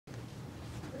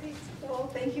Well,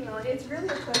 thank you, Melanie. It's really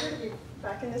a pleasure to be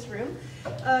back in this room.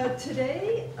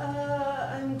 Today,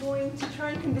 I'm going to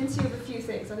try and convince you of a few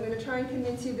things. I'm going to try and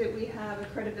convince you that we have a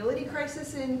credibility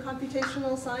crisis in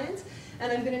computational science,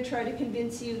 and I'm going to try to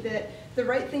convince you that the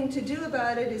right thing to do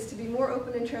about it is to be more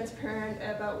open and transparent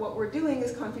about what we're doing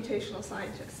as computational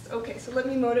scientists. Okay, so let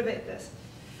me motivate this.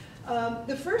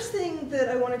 The first thing that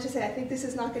I wanted to say, I think this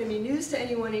is not going to be news to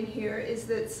anyone in here, is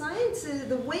that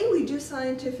the way we do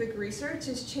scientific research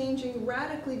is changing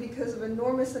radically because of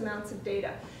enormous amounts of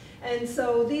data. And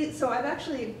so,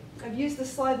 I've used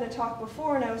this slide in a talk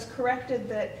before, and I was corrected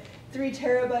that 3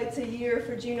 terabytes a year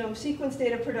for genome sequence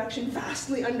data production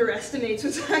vastly underestimates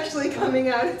what's actually coming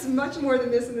out. It's much more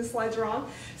than this, and this slide's wrong.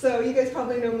 So you guys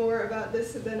probably know more about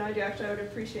this than I do. Actually, I would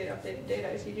appreciate updated data,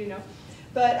 as you do know.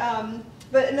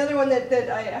 But another one that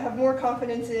I have more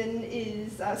confidence in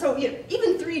is,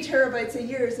 even 3 terabytes a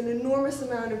year is an enormous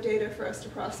amount of data for us to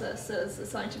process as a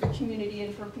scientific community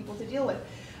and for people to deal with.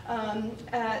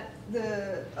 At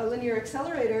a linear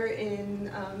accelerator in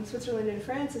Switzerland and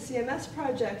France, a CMS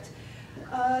project,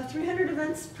 300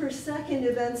 events per second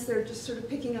events, they're just sort of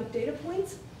picking up data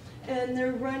points. And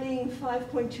they're running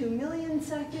 5.2 million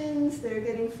seconds, they're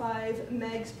getting 5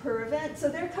 megs per event, so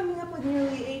they're coming up with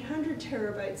nearly 800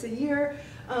 terabytes a year.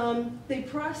 They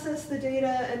process the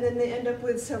data, and then they end up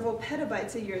with several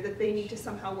petabytes a year that they need to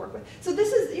somehow work with. So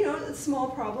this is, a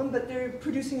small problem, but they're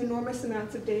producing enormous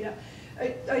amounts of data.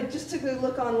 I just took a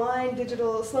look online,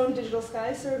 Sloan Digital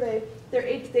Sky Survey. Their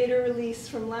 8th data release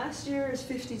from last year is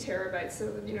 50 terabytes,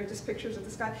 so just pictures of the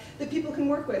sky that people can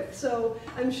work with. So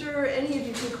I'm sure any of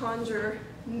you can conjure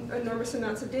enormous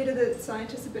amounts of data that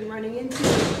scientists have been running into.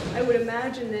 I would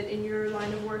imagine that in your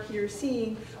line of work you're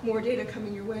seeing more data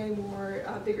coming your way, more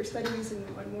bigger studies and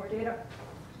more data.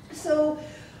 So,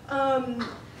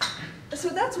 so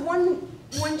that's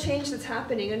one change that's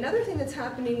happening. Another thing that's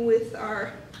happening with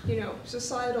our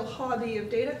societal hobby of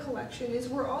data collection is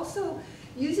we're also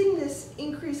using this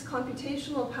increased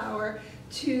computational power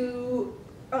to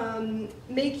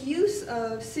make use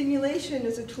of simulation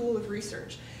as a tool of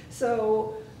research.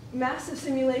 So massive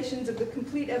simulations of the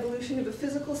complete evolution of a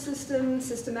physical system,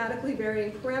 systematically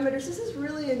varying parameters. This is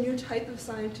really a new type of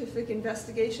scientific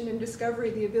investigation and discovery,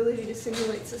 the ability to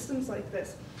simulate systems like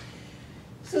this.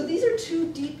 So these are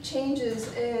 2 deep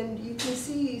changes, and you can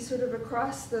see sort of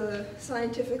across the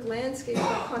scientific landscape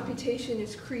how computation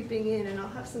is creeping in, and I'll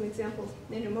have some examples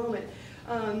in a moment.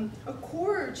 A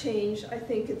core change, I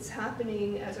think it's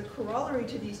happening as a corollary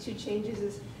to these 2 changes,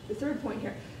 is the third point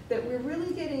here, that we're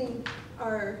really getting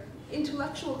our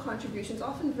intellectual contributions,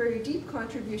 often very deep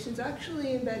contributions,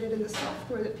 actually embedded in the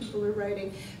software that people are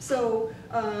writing. So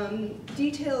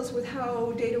details with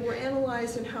how data were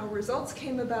analyzed and how results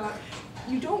came about,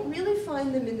 you don't really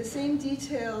find them in the same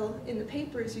detail in the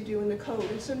paper as you do in the code.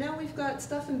 And so now we've got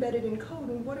stuff embedded in code,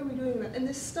 and what are we doing with that? And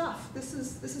this stuff, this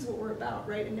is what we're about,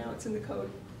 right? And now it's in the code.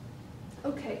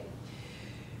 Okay.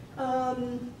 All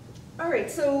right,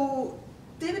 so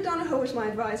David Donahoe is my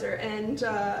advisor and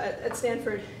at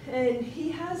Stanford, and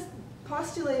he has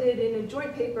postulated in a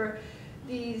joint paper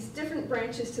these different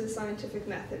branches to the scientific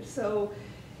method. So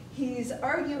he's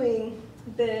arguing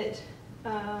that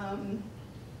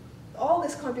all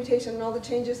this computation and all the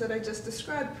changes that I just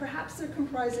described, perhaps they're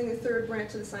comprising a third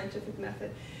branch of the scientific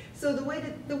method. So the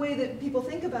way that people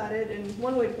think about it, and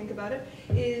one way to think about it,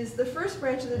 is the first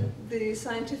branch of the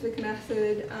scientific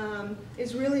method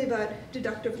is really about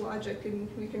deductive logic, and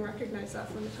we can recognize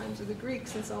that from the times of the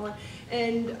Greeks and so on.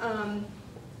 And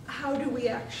how do we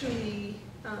actually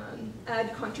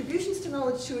add contributions to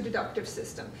knowledge to a deductive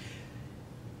system?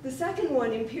 The second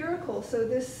one, empirical, so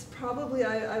this probably,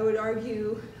 I would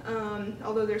argue,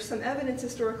 although there's some evidence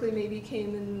historically, maybe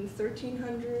came in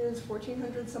 1300s,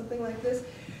 1400s, something like this,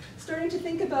 starting to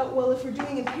think about, well, if we're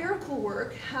doing empirical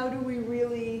work, how do we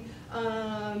really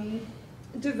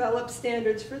develop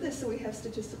standards for this? So we have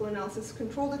statistical analysis,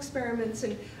 controlled experiments,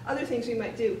 and other things we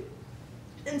might do.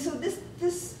 And so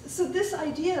this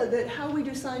idea that how we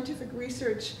do scientific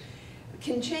research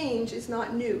can change is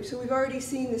not new. So we've already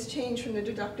seen this change from the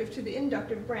deductive to the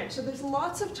inductive branch. So there's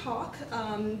lots of talk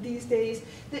these days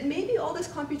that maybe all this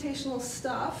computational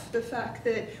stuff, the fact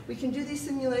that we can do these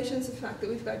simulations, the fact that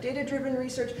we've got data-driven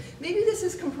research, maybe this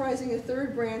is comprising a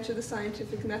third branch of the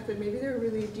scientific method. Maybe there are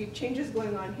really deep changes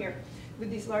going on here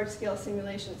with these large-scale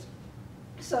simulations.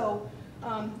 So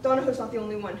Donahoe's not the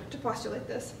only one to postulate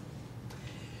this.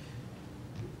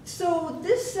 So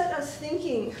this set us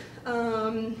thinking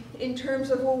in terms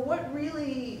of, well, what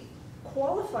really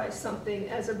qualifies something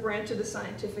as a branch of the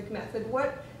scientific method?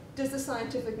 What does the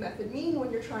scientific method mean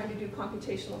when you're trying to do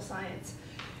computational science?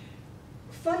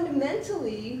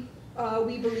 Fundamentally,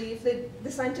 we believe that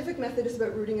the scientific method is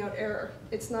about rooting out error.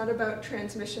 It's not about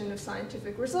transmission of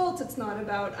scientific results. It's not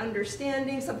about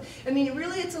understanding something. I mean,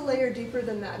 really, it's a layer deeper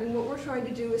than that. And what we're trying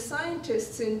to do as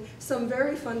scientists, in some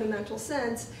very fundamental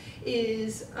sense,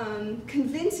 is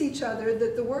convince each other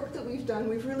that the work that we've done,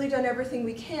 we've really done everything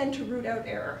we can to root out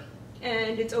error.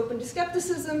 And it's open to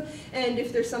skepticism, and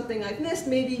if there's something I've missed,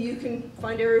 maybe you can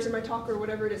find errors in my talk or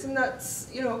whatever it is. And that's,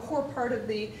 you know, a core part of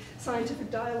the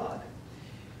scientific dialogue.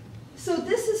 So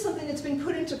this is something that's been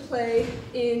put into play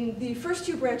in the first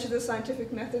two branches of the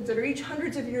scientific method that are each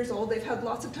hundreds of years old. They've had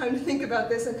lots of time to think about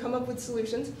this and come up with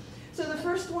solutions. So the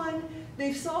first one,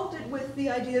 they've solved it with the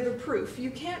idea of a proof.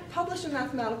 You can't publish a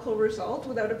mathematical result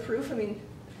without a proof. I mean,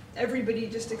 everybody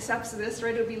just accepts this,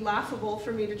 right? It would be laughable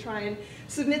for me to try and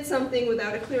submit something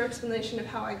without a clear explanation of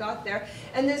how I got there.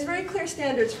 And there's very clear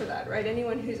standards for that, right?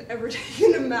 Anyone who's ever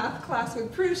taken a math class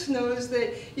with proofs knows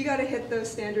that you got to hit those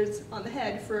standards on the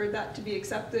head for that to be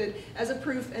accepted as a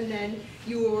proof, and then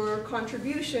your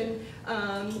contribution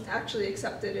actually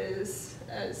accepted as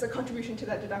a contribution to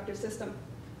that deductive system.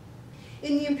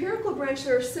 In the empirical branch,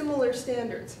 there are similar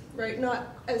standards, right?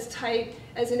 Not as tight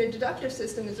as in a deductive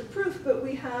system as a proof, but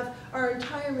we have our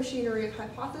entire machinery of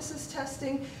hypothesis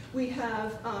testing. We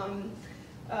have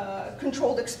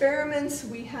controlled experiments.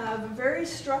 We have a very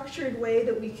structured way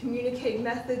that we communicate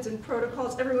methods and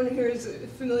protocols. Everyone here is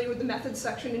familiar with the methods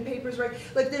section in papers, right?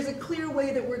 Like, there's a clear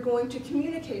way that we're going to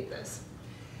communicate this.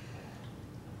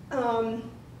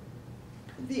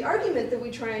 The argument that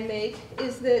we try and make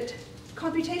is that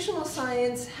computational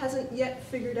science hasn't yet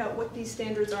figured out what these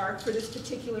standards are for this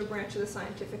particular branch of the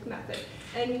scientific method.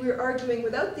 And we're arguing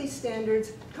without these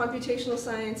standards, computational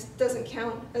science doesn't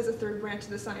count as a third branch of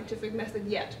the scientific method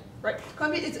yet, right?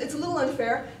 It's a little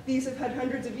unfair. These have had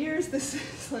hundreds of years. This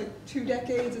is like 2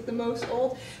 decades at the most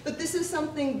old. But this is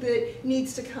something that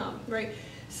needs to come, right?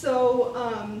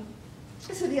 So,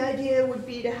 so the idea would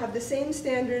be to have the same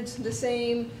standards, the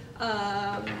same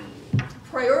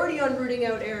priority on rooting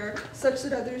out error, such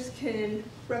that others can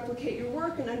replicate your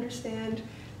work and understand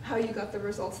how you got the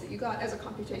results that you got as a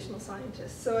computational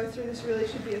scientist. So I threw this really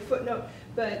should be a footnote,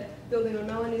 but building on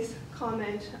Melanie's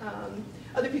comment,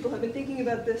 other people have been thinking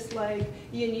about this, like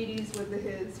Ioannidis with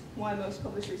his why most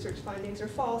published research findings are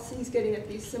false. He's getting at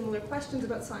these similar questions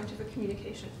about scientific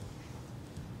communication.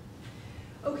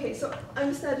 Okay, so I'm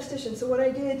a statistician, so what I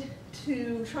did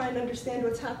to try and understand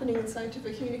what's happening in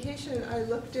scientific communication, I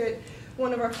looked at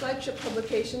one of our flagship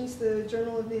publications, the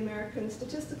Journal of the American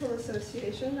Statistical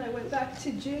Association. I went back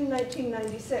to June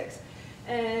 1996,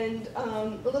 and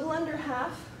a little under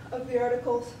half of the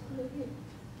articles,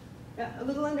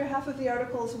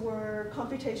 were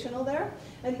computational there,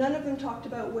 and none of them talked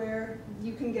about where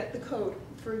you can get the code,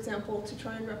 for example, to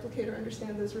try and replicate or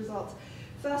understand those results.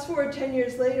 Fast forward 10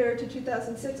 years later to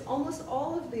 2006, almost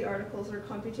all of the articles are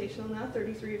computational now,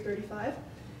 33 or 35.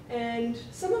 And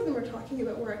some of them are talking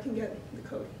about where I can get the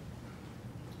code.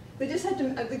 They just had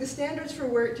to, the standards for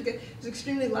where to get was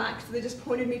extremely lax. They just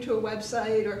pointed me to a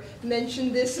website or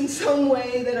mentioned this in some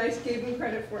way that I gave them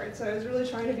credit for it. So I was really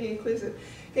trying to be inclusive.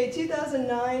 Okay,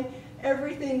 2009,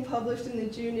 everything published in the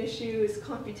June issue is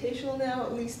computational now,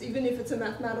 at least even if it's a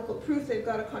mathematical proof, they've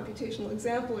got a computational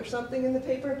example or something in the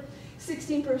paper.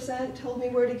 16% told me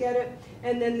where to get it.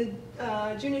 And then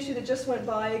the June issue that just went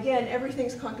by, again,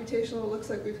 everything's computational. It looks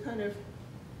like we've kind of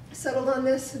settled on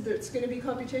this. It's going to be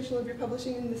computational if you're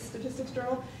publishing in the Statistics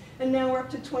Journal. And now we're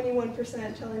up to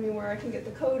 21% telling me where I can get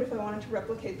the code if I wanted to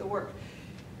replicate the work.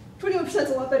 21% is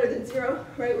a lot better than 0,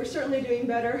 right? We're certainly doing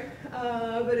better,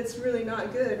 but it's really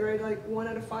not good, right? Like 1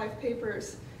 out of 5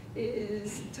 papers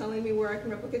is telling me where I can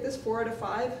replicate this. 4 out of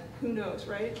 5, who knows,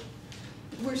 right?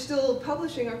 We're still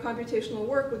publishing our computational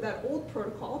work with that old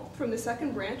protocol from the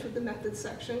second branch with the methods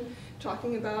section,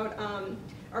 talking about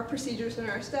our procedures and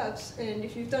our steps. And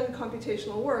if you've done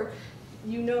computational work,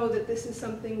 you know that this is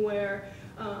something where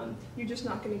you're just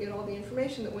not going to get all the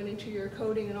information that went into your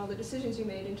coding and all the decisions you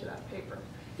made into that paper.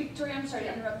 Victoria, I'm sorry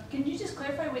to interrupt. Can you just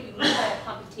clarify what you mean by a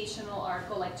computational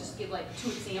article? Like, just give like 2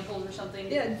 examples or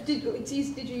something? Yeah, did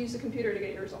you use the computer to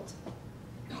get your results?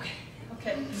 Okay.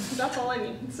 Okay. That's all I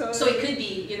mean. So it could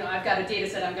be, you know, I've got a data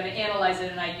set, I'm going to analyze it,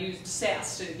 and I used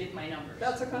SAS to get my numbers.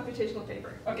 That's a computational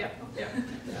paper. Okay. Yeah.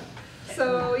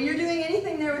 So you're doing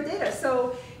anything there with data.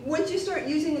 So once you start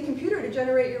using the computer to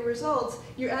generate your results,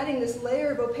 you're adding this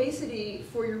layer of opacity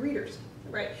for your readers,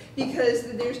 right?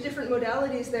 Because there's different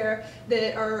modalities there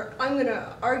that are, I'm going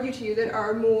to argue to you, that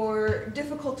are more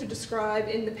difficult to describe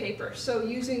in the paper. So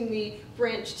using the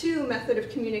branch 2 method of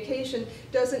communication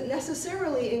doesn't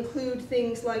necessarily include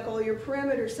things like all your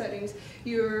parameter settings,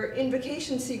 your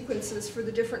invocation sequences for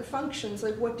the different functions,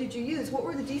 like what did you use, what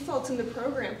were the defaults in the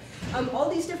program, all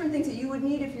these different things that you would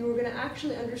need if you were going to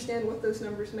actually understand what those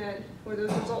numbers meant or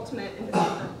those results meant in the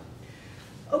paper.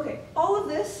 Okay, all of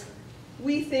this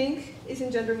we think is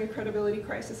engendering a credibility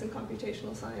crisis in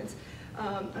computational science.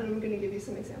 And I'm going to give you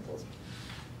some examples.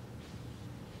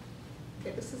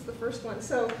 Okay, this is the first one.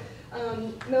 So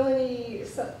Melanie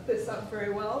set this up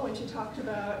very well when she talked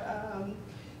about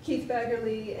Keith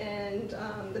Baggerly and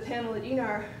the panel at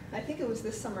ENAR. I think it was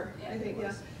this summer. Yeah, I think,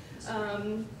 yeah.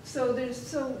 So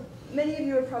Many of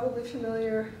you are probably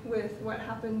familiar with what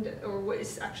happened, or what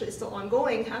is actually still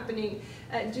ongoing, happening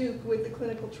at Duke with the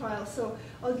clinical trial. So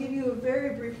I'll give you a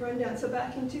very brief rundown. So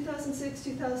back in 2006,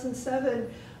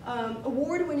 2007,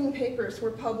 award-winning papers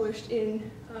were published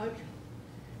in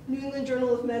New England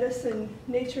Journal of Medicine,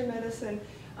 Nature Medicine,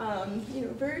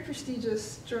 very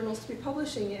prestigious journals to be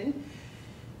publishing in.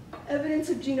 Evidence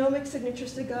of genomic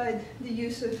signatures to guide the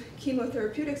use of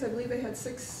chemotherapeutics. I believe they had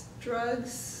 6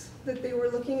 drugs that they were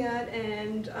looking at,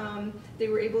 and they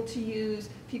were able to use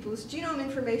people's genome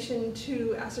information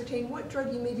to ascertain what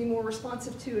drug you may be more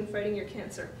responsive to in fighting your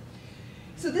cancer.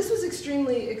 So this was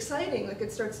extremely exciting. Like,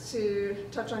 it starts to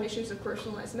touch on issues of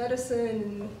personalized medicine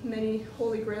and many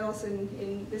holy grails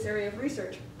in this area of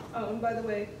research. Oh, and by the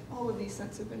way, all of these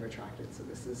scents have been retracted, so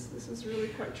this is really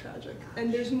quite tragic.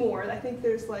 And there's more. I think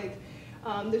there's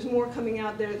there's more coming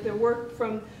out. Their work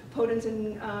from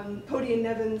Pody and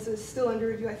Nevins is still under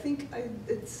review. I think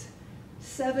it's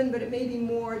 7, but it may be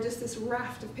more. Just this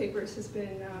raft of papers has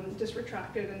been just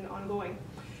retracted and ongoing.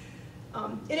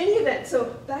 In any event, so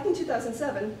back in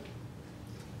 2007,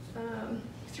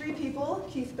 3 people,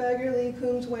 Keith Baggerly,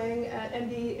 Coombs Wang at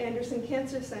MD Anderson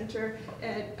Cancer Center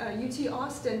at UT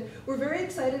Austin, were very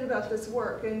excited about this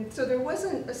work. And so there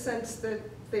wasn't a sense that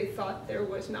they thought there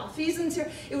was malfeasance here.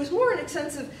 It was more in a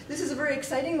sense of, this is a very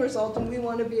exciting result, and we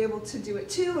want to be able to do it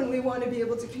too, and we want to be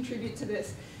able to contribute to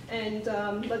this, and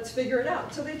let's figure it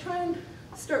out. So they try and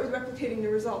start with replicating the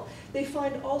result. They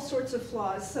find all sorts of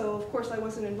flaws. So of course I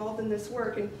wasn't involved in this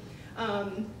work, and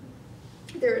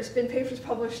there's been papers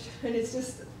published, and it's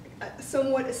just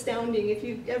somewhat astounding. If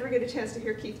you ever get a chance to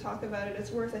hear Keith talk about it,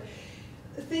 it's worth it.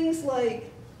 Things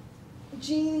like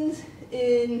genes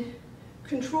in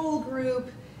control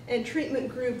group and treatment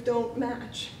group don't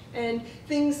match. And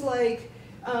things like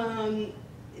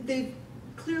they've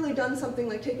clearly done something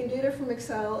like taken data from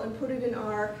Excel and put it in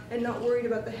R and not worried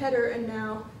about the header, and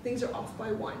now things are off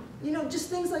by 1. Just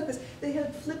things like this. They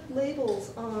had flipped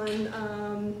labels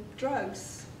on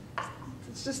drugs.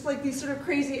 It's just like these sort of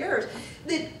crazy errors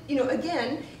that,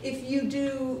 again, if you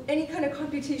do any kind of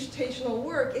computational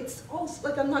work, it's also,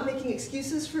 like, I'm not making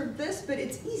excuses for this, but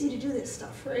it's easy to do this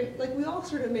stuff, right? Like, we all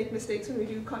sort of make mistakes when we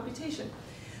do computation.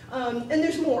 And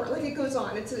there's more, like, it goes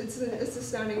on. It's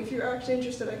astounding. If you're actually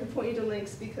interested, I can point you to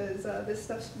links, because this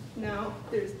stuff's now,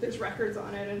 there's records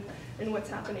on it and what's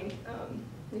happening,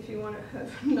 if you want to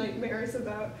have nightmares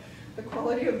about the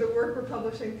quality of the work we're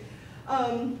publishing.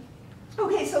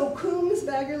 Okay, so Coombs,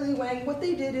 Baggerly, Wang, what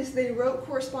they did is they wrote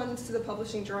correspondence to the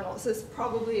publishing journals, as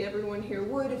probably everyone here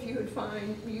would if you had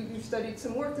you've studied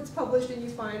some work that's published and you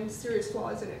find serious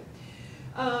flaws in it.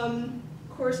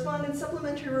 Correspondence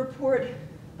supplementary report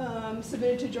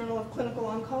submitted to Journal of Clinical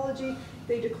Oncology.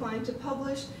 They declined to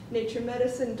publish. Nature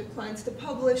Medicine declines to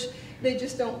publish. They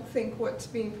just don't think what's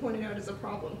being pointed out is a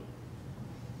problem.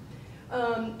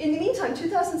 In the meantime,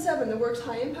 2007, the work's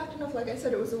high impact enough. Like I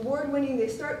said, it was award-winning. They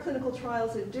start clinical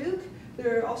trials at Duke.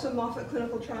 There are also Moffitt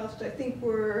clinical trials, which I think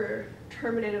were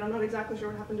terminated. I'm not exactly sure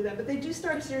what happened to them, but they do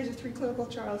start a series of 3 clinical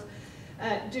trials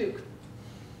at Duke.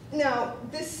 Now,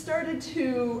 this started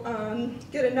to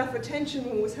get enough attention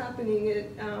when it was happening at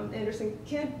Anderson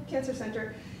Cancer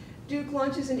Center. Duke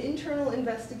launches an internal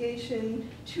investigation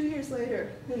 2 years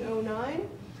later, in 2009,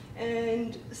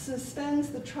 and suspends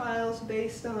the trials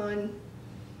based on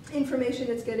information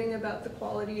it's getting about the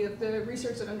quality of the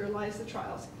research that underlies the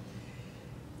trials.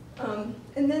 And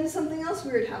then something else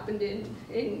weird happened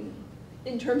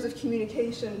in terms of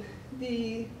communication.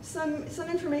 Some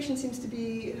information seems to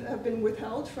have been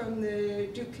withheld from the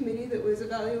Duke committee that was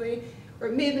evaluating, or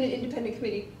it may have been an independent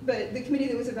committee, but the committee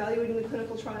that was evaluating the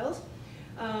clinical trials.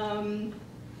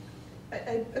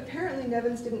 Apparently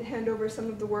Nevins didn't hand over some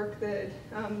of the work that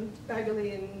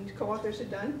Baggerly and co-authors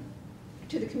had done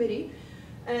to the committee,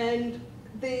 and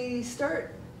they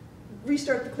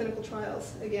restart the clinical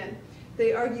trials again.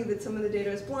 They argue that some of the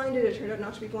data is blinded, it turned out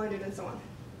not to be blinded, and so on.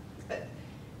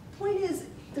 Point is,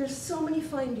 there's so many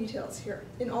fine details here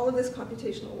in all of this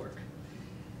computational work.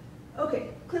 Okay,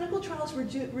 clinical trials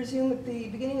resumed at the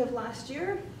beginning of last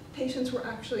year. Patients were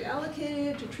actually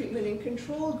allocated to treatment and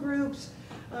control groups.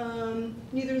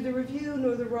 Neither the review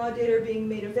nor the raw data are being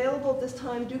made available at this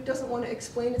time. Duke doesn't want to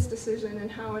explain its decision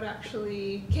and how it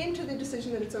actually came to the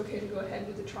decision that it's okay to go ahead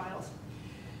with the trials.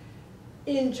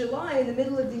 In July, in the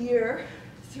middle of the year,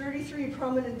 33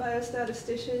 prominent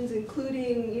biostatisticians,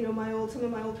 including some of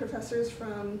my old professors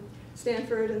from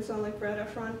Stanford and so on, like Brad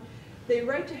Efron, they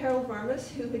write to Harold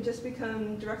Varmus, who had just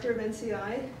become director of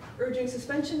NCI, urging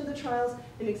suspension of the trials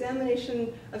and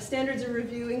examination of standards of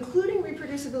review, including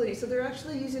reproducibility. So they're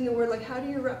actually using the word like, how do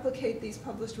you replicate these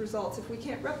published results? If we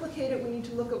can't replicate it, we need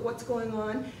to look at what's going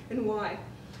on and why.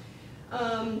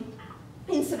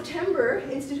 In September,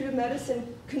 Institute of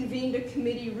Medicine convened a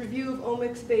committee review of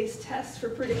omics-based tests for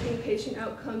predicting patient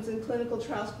outcomes in clinical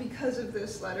trials because of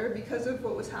this letter, because of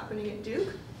what was happening at Duke.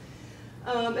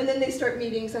 And then they start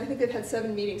meetings, and I think they've had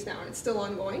 7 meetings now, and it's still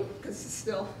ongoing, because it's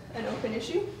still an open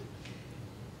issue.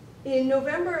 In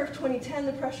November of 2010,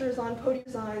 the pressure is on PODI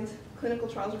designs. Clinical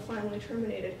trials are finally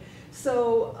terminated.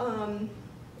 So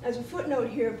as a footnote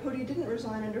here, PODI didn't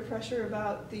resign under pressure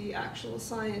about the actual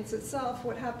science itself.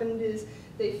 What happened is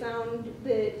they found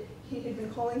that he had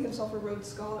been calling himself a Rhodes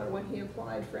Scholar when he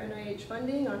applied for NIH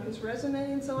funding on his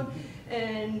resume and so on,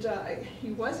 and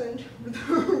he wasn't.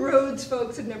 The Rhodes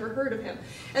folks had never heard of him.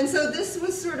 And so this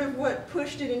was sort of what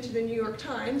pushed it into the New York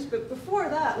Times, but before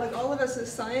that, like all of us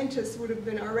as scientists would have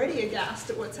been already aghast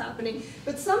at what's happening,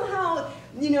 but somehow,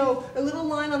 a little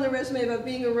line on the resume about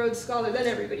being a Rhodes Scholar, then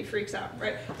everybody freaks out,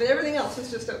 right? But everything else is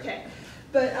just okay.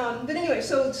 But anyway,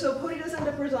 so PODI does end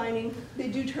up resigning. They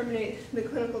do terminate the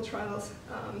clinical trials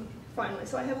finally.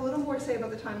 So I have a little more to say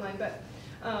about the timeline, but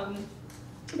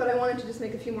I wanted to just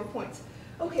make a few more points.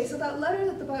 Okay, so that letter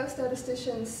that the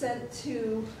biostatisticians sent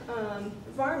to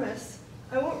Varmus,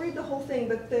 I won't read the whole thing,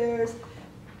 but there's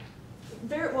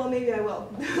well, maybe I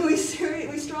will. We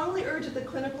strongly urge that the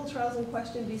clinical trials in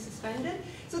question be suspended.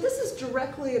 So this is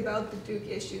directly about the Duke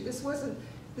issue. This wasn't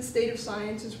the state of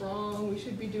science is wrong, we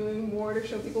should be doing more to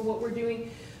show people what we're doing.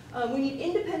 We need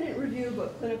independent review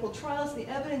about clinical trials, the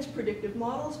evidence, predictive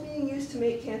models being used to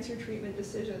make cancer treatment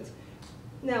decisions.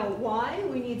 Now, why?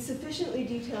 We need sufficiently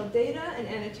detailed data and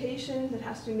annotation that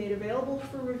has to be made available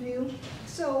for review.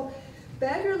 So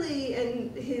Baggerly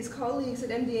and his colleagues at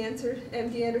MD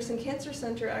Anderson Cancer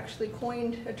Center actually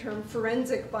coined a term,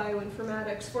 forensic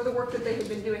bioinformatics, for the work that they had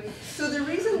been doing. So the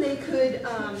reason they could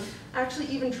actually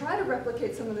even try to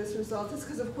replicate some of this results is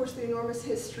because, of course, the enormous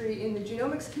history in the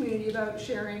genomics community about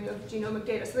sharing of genomic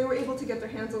data. So they were able to get their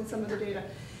hands on some of the data.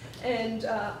 And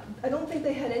I don't think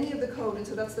they had any of the code, and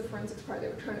so that's the forensics part. They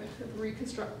were trying to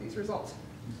reconstruct these results.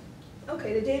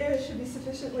 Okay, the data should be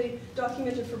sufficiently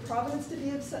documented for provenance to be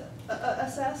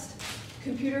assessed.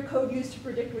 Computer code used to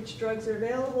predict which drugs are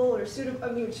available or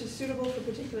which is suitable for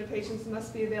particular patients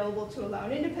must be available to allow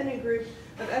an independent group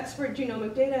of expert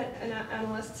genomic data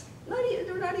analysts.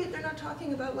 They're not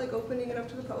talking about like opening it up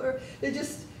to the public. They're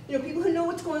just people who know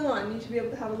what's going on need to be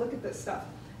able to have a look at this stuff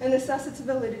and assess its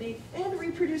validity and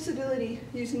reproducibility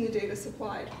using the data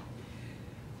supplied.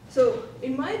 So,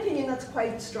 in my opinion, that's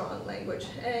quite strong language.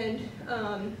 And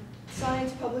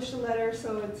Science published a letter,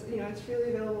 so it's it's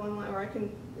freely available online, or I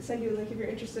can send you a link if you're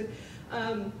interested.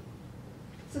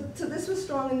 So this was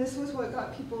strong, and this was what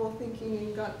got people thinking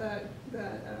and got that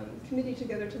committee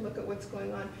together to look at what's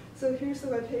going on. So here's the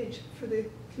webpage for the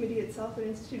committee itself at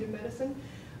Institute of Medicine.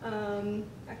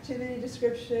 Activity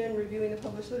description, reviewing the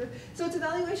published literature. So it's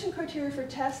evaluation criteria for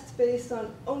tests based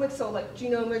on omics, so like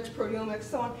genomics, proteomics,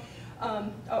 so on.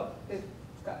 It's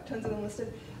got tons of them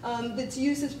listed. That's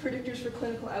used as predictors for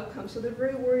clinical outcomes. So they're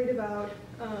very worried about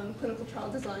clinical trial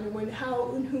design and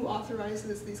how and who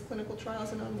authorizes these clinical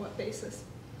trials and on what basis.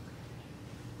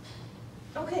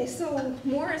 Okay, so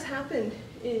more has happened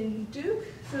in Duke.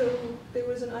 So there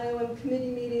was an IOM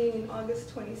committee meeting on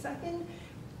August 22nd.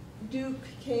 Duke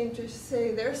came to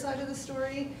say their side of the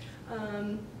story.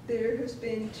 There has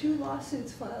been 2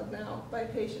 lawsuits filed now by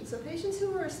patients. So patients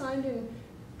who were assigned in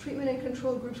treatment and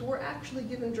control groups were actually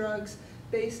given drugs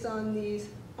based on these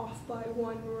off by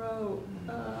 1 row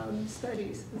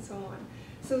studies and so on.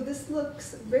 So this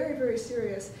looks very, very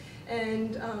serious.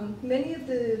 And many of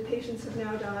the patients have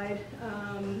now died.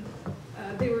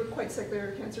 They were quite sick. They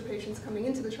were cancer patients coming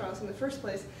into the trials in the first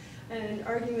place. And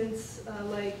arguments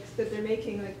like that they're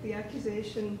making, like the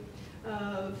accusation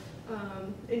of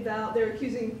they're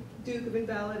accusing Duke of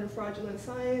invalid and fraudulent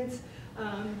science.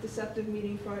 deceptive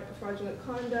meeting fraudulent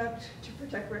conduct, to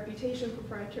protect reputation,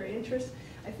 proprietary interest.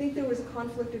 I think there was a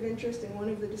conflict of interest in one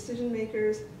of the decision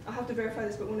makers. I'll have to verify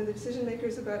this, but one of the decision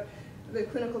makers about the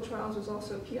clinical trials was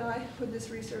also a PI with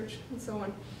this research and so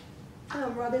on.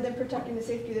 Rather than protecting the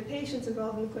safety of the patients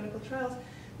involved in the clinical trials,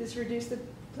 this reduced the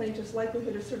plaintiff's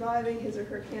likelihood of surviving his or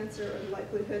her cancer or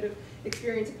likelihood of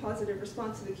experiencing a positive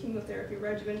response to the chemotherapy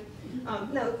regimen.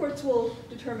 Now, the courts will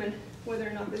determine whether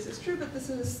or not this is true, but this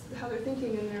is how they're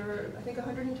thinking, and there were, I think,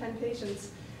 110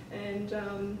 patients,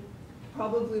 and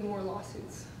probably more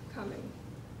lawsuits coming.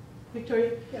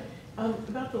 Victoria? Yeah.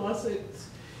 About the lawsuits,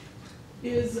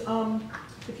 is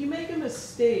if you make a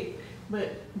mistake,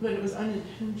 but it was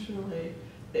unintentionally,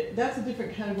 that's a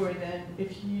different category than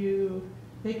if you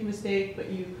make a mistake but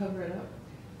you cover it up.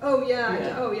 Oh yeah,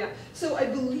 Yeah. oh yeah. So I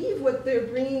believe what they're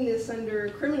bringing this under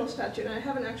criminal statute, and I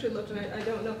haven't actually looked, and I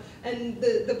don't know. And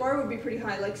the bar would be pretty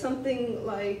high, like something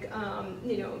like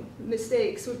you know,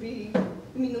 mistakes would be.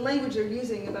 I mean, the language they're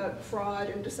using about fraud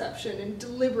and deception and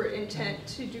deliberate intent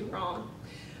to do wrong.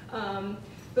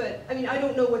 But I mean, I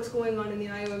don't know what's going on in the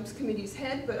IOM's committee's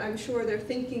head, but I'm sure they're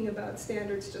thinking about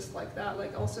standards just like that,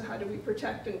 like also how do we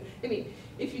protect, and I mean,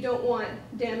 if you don't want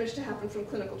damage to happen from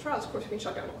clinical trials, of course we can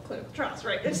shut down all clinical trials,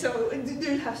 right? And so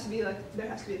there has to be a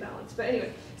balance. But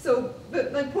anyway, so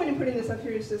but my point in putting this up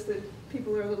here is just that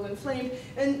people are a little inflamed,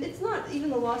 and it's not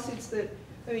even the lawsuits that,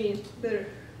 I mean,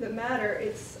 that matter.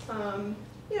 It's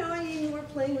you know, I mean, we're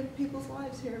playing with people's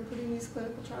lives here and putting these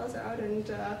clinical trials out, and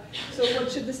so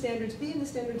what should the standards be? And the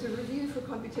standards are reviewed for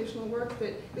computational work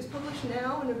that is published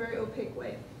now in a very opaque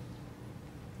way.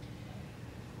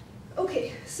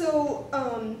 Okay, so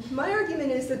my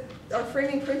argument is that our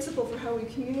framing principle for how we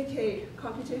communicate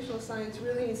computational science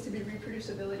really needs to be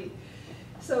reproducibility.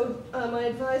 So my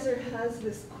advisor has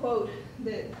this quote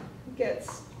that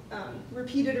gets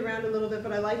repeated around a little bit,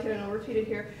 but I like it and I'll repeat it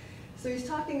here. So he's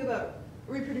talking about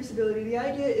reproducibility. The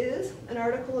idea is an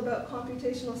article about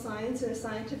computational science in a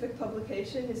scientific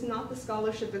publication is not the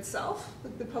scholarship itself.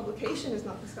 The publication is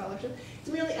not the scholarship. It's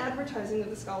merely advertising of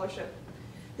the scholarship.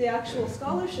 The actual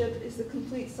scholarship is the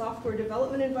complete software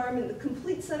development environment, the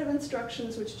complete set of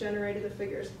instructions which generated the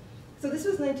figures. So this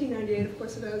was 1998. Of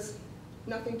course, it has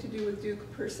nothing to do with Duke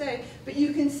per se, but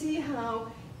you can see how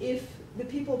if the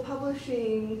people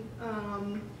publishing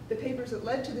the papers that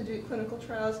led to the Duke clinical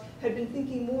trials had been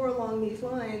thinking more along these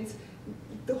lines,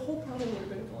 the whole problem would have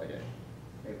been avoided.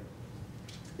 Right?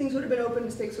 Things would have been open,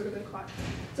 mistakes would have been caught.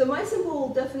 So my simple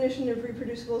definition of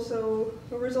reproducible, so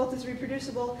a result is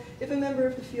reproducible if a member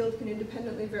of the field can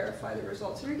independently verify the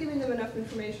results. So you're giving them enough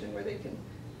information where they can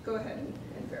go ahead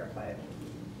and verify it.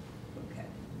 Okay.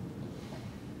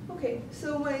 Okay,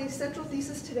 so my central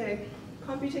thesis today.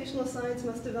 Computational science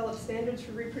must develop standards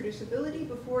for reproducibility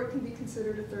before it can be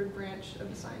considered a third branch of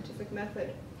the scientific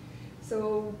method.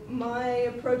 So my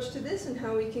approach to this and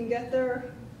how we can get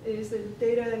there is the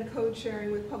data and code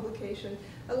sharing with publication,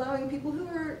 allowing people who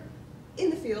are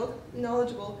in the field,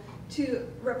 knowledgeable, to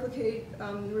replicate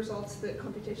the results that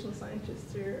computational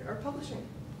scientists are publishing.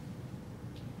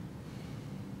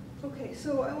 Okay,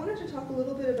 so I wanted to talk a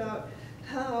little bit about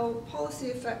how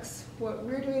policy affects what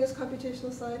we're doing as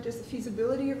computational scientists, the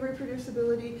feasibility of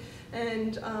reproducibility,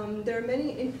 and there are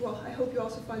many, well, I hope you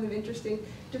also find them interesting,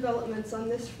 developments on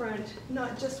this front,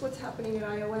 not just what's happening at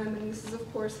IOM, and this is,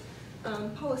 of course,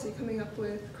 policy coming up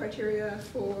with criteria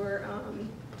for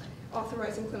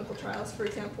authorizing clinical trials, for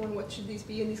example, and what should these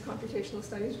be in these computational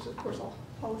studies, which is, of course, all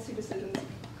policy decisions.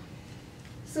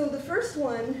 So the first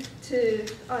one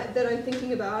that I'm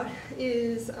thinking about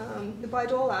is the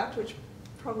Bayh-Dole Act, which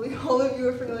probably all of you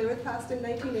are familiar with, passed in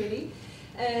 1980.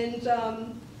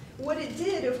 And what it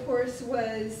did, of course,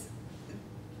 was,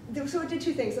 so it did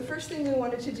two things. The first thing they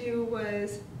wanted to do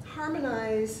was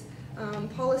harmonize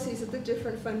policies of the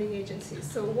different funding agencies.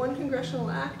 So one congressional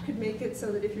act could make it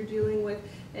so that if you're dealing with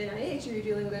NIH or you're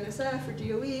dealing with NSF or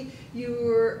DOE,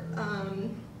 your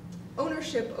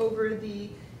ownership over the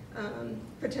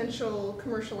potential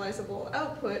commercializable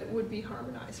output would be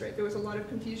harmonized, right? There was a lot of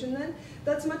confusion then.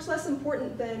 That's much less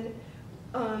important than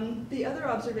the other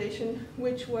observation,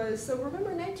 which was, so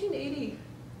remember 1980,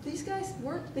 these guys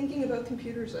weren't thinking about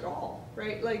computers at all,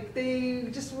 right? Like they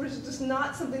just was just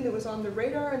not something that was on the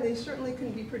radar, and they certainly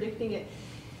couldn't be predicting it.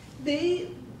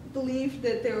 They believed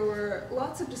that there were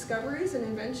lots of discoveries and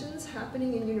inventions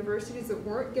happening in universities that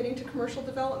weren't getting to commercial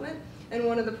development. And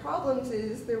one of the problems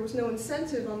is there was no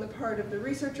incentive on the part of the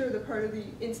researcher, the part of the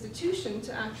institution,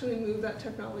 to actually move that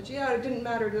technology out. It didn't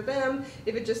matter to them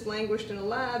if it just languished in a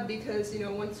lab because, you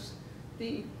know, once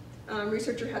the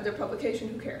researcher had their publication,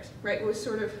 who cares, right? It was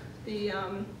sort of the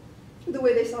the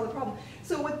way they saw the problem.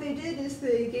 So what they did is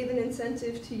they gave an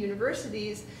incentive to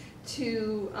universities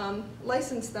to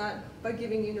license that by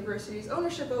giving universities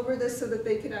ownership over this so that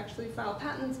they could actually file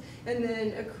patents and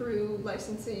then accrue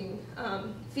licensing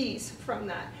fees from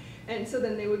that. And so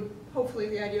then they would, hopefully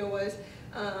the idea was,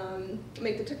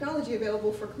 make the technology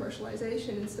available for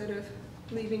commercialization instead of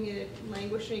leaving it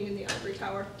languishing in the ivory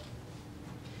tower.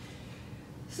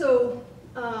 So,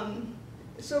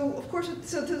 of course,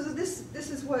 this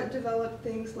is what developed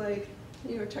things like,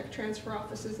 tech transfer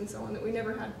offices and so on that we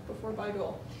never had before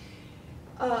Baidu.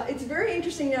 It's very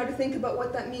interesting now to think about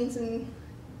what that means in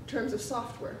terms of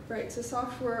software, right? So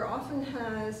software often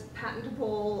has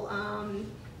patentable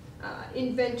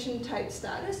invention type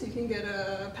status. You can get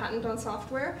a patent on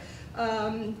software.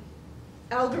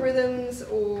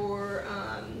 Algorithms or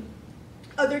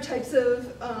other types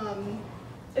of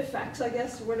effects, I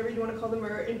guess, whatever you want to call them,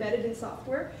 are embedded in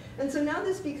software. And so now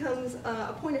this becomes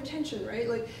a point of tension, right?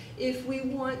 Like, if we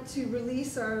want to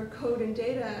release our code and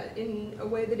data in a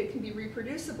way that it can be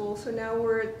reproducible, so now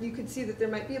you could see that there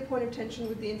might be a point of tension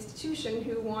with the institution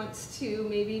who wants to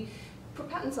maybe put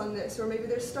patents on this, or maybe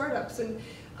there's startups, and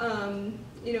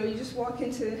you just walk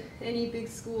into any big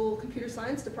school computer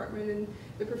science department and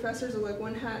the professors are like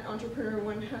one hat entrepreneur,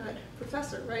 one hat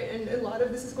professor, right? And a lot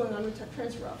of this is going on with tech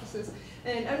transfer offices.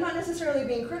 And I'm not necessarily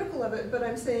being critical of it, but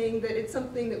I'm saying that it's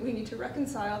something that we need to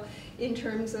reconcile in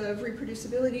terms of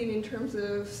reproducibility and in terms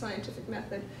of scientific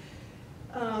method.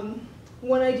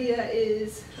 One idea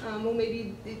is, well,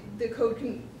 maybe the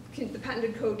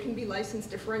patented code can be licensed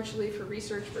differentially for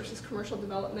research versus commercial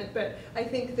development, but I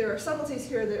think there are subtleties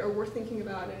here that are worth thinking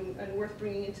about and worth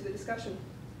bringing into the discussion.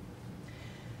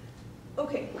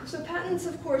 Okay, so patents,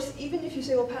 of course, even if you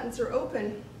say, well, patents are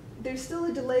open, there's still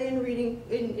a delay in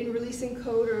releasing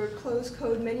code or closed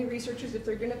code. Many researchers, if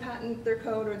they're going to patent their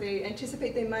code or they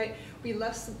anticipate they might, be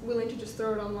less willing to just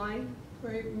throw it online,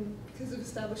 right, because of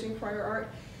establishing prior art.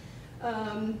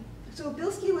 So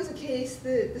Bilski was a case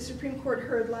that the Supreme Court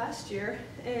heard last year,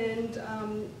 and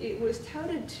it was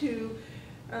touted to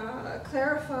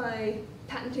clarify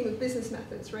patenting of business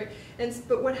methods, right?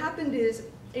 But what happened is,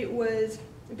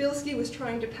 Bilski was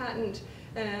trying to patent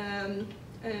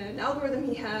an algorithm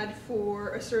he had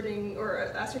for asserting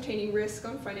or ascertaining risk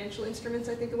on financial instruments,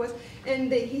 I think it was,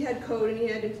 and he had code and he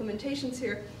had implementations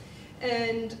here.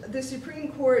 And the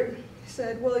Supreme Court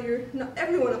said, well,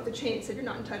 everyone up the chain said you're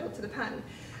not entitled to the patent.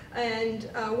 And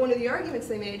one of the arguments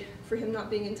they made for him not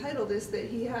being entitled is that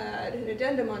he had an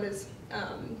addendum on his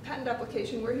patent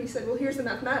application where he said, well, here's the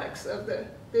mathematics of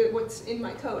what's in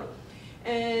my code.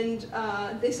 And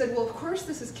they said, well, of course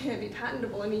this can't be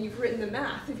patentable. I mean, you've written the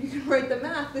math. If you can write the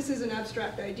math, this is an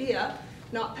abstract idea,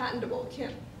 not patentable. You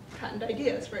can't patent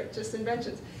ideas, right? Just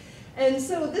inventions. And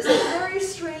so this is very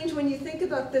strange when you think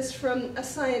about this from a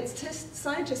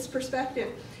scientist's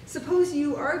perspective. Suppose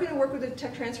you are going to work with a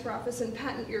tech transfer office and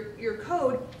patent your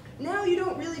code. Now you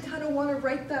don't really kind of want to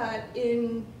write that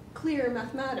in clear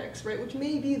mathematics, right? Which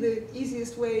may be the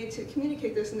easiest way to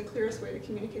communicate this and the clearest way to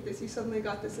communicate this. You suddenly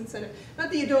got this incentive. Not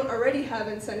that you don't already have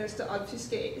incentives to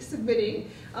obfuscate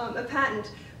submitting a patent,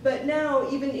 but now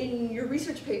even in your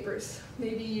research papers,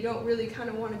 maybe you don't really kind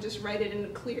of want to just write it in a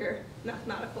clear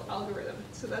mathematical algorithm.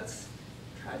 So that's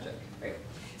tragic, right?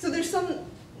 So there's some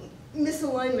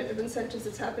misalignment of incentives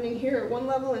that's happening here at one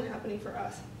level and happening for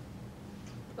us.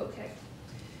 Okay.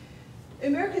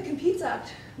 America Competes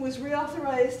Act was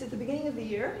reauthorized at the beginning of the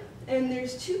year, and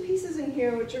there's two pieces in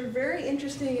here which are very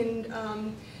interesting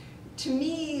and to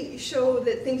me show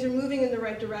that things are moving in the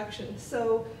right direction.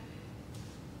 So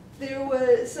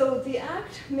the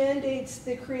act mandates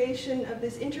the creation of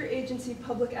this interagency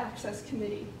public access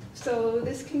committee. So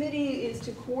this committee is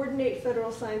to coordinate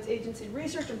federal science agency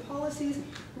research and policies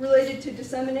related to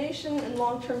dissemination and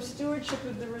long-term stewardship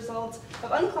of the results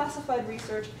of unclassified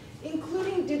research,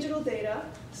 including digital data.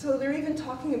 So they're even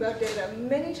talking about data.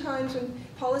 Many times when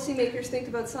policymakers think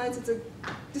about science, it's a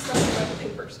discussion about the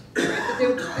papers.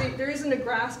 Right? There isn't a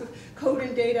grasp of code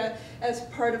and data as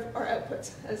part of our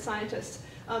outputs as scientists.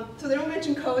 So they don't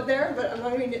mention code there, but I'm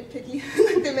not going to be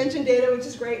nitpicky. They mention data, which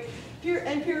is great.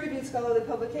 Peer-reviewed scholarly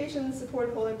publications,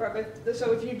 supported wholly in part by,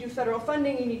 so if you do federal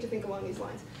funding, you need to think along these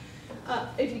lines,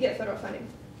 if you get federal funding.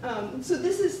 So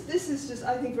this is just,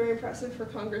 I think, very impressive for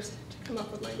Congress to come up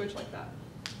with language like that.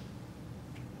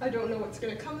 I don't know what's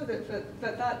going to come of it,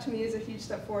 but that to me is a huge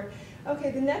step forward. Okay,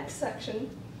 the next section,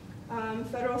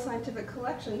 federal scientific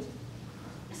collections.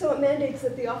 So it mandates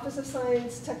that the Office of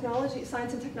Science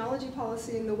and Technology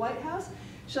Policy in the White House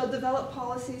shall develop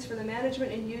policies for the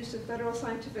management and use of federal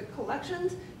scientific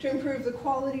collections to improve the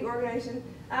quality, organization,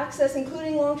 access,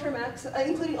 including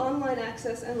online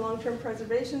access and long-term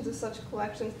preservations of such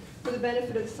collections for the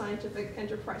benefit of the scientific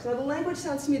enterprise. Now the language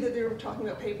sounds to me that they were talking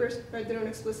about papers, right? They don't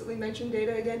explicitly mention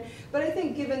data again, but I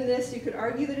think given this, you could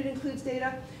argue that it includes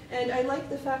data, and I like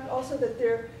the fact also that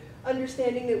they're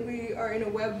understanding that we are in a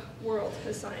web world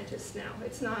as scientists now.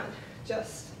 It's not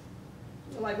just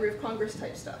a Library of Congress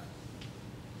type stuff.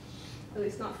 At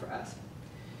least not for us.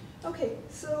 Okay,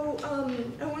 so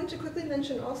I wanted to quickly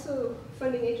mention also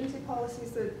funding agency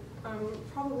policies that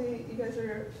probably you guys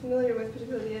are familiar with,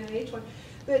 particularly the NIH one.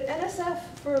 But NSF,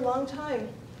 for a long time,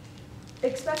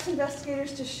 expects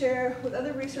investigators to share with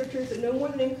other researchers at no more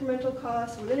than incremental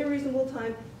costs, within a reasonable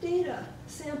time, data,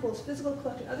 samples, physical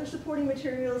collection, other supporting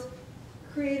materials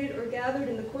created or gathered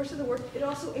in the course of the work. It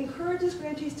also encourages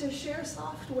grantees to share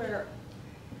software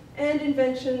and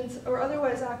inventions, or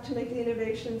otherwise act to make the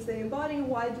innovations they embody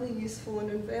widely useful and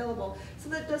available. So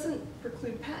that doesn't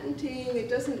preclude patenting,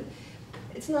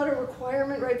 it's not a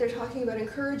requirement, right? They're talking about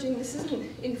encouraging, this isn't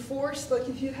enforced, like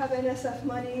if you have NSF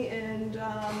money and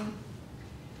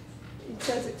it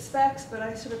says expects, but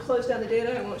I sort of close down the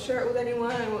data, I won't share it with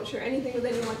anyone, I won't share anything with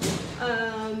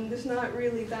anyone. There's not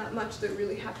really that much that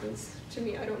really happens to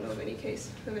me. I don't know of any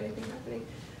case of anything happening,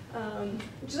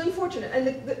 which is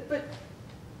unfortunate. But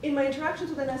in my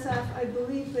interactions with NSF, I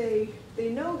believe they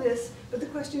know this, but the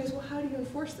question is, well, how do you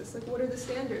enforce this? Like, what are the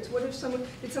standards? What if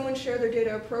did someone share their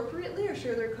data appropriately or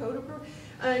share their code appropriately?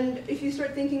 And if you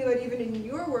start thinking about even in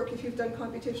your work, if you've done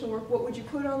computational work, what would you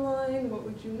put online, what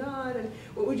would you not, and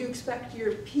what would you expect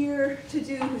your peer to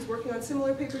do who's working on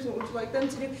similar papers, and what would you like them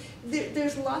to do?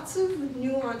 There's lots of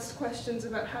nuanced questions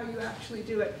about how you actually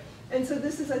do it. And so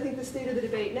this is, I think, the state of the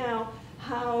debate now.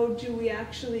 How do we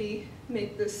actually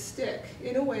make this stick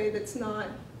in a way that's not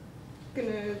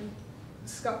going to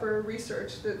scupper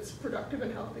research that's productive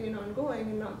and healthy and ongoing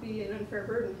and not be an unfair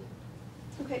burden?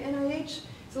 Okay, NIH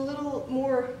is a little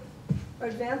more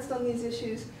advanced on these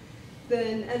issues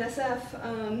than NSF.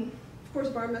 Of course,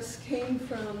 Barmas came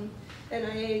from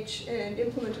NIH and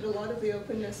implemented a lot of the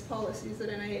openness policies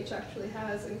that NIH actually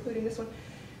has, including this one.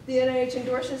 The NIH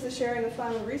endorses the sharing of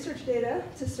final research data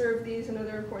to serve these and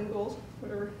other important goals,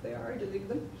 whatever they are, I delete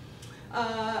them.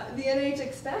 The NIH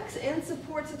expects and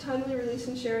supports a timely release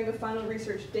and sharing of final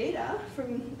research data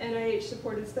from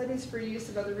NIH-supported studies for use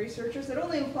of other researchers. It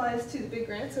only applies to the big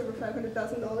grants over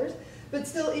 $500,000, but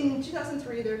still in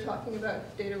 2003 they're talking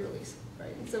about data release,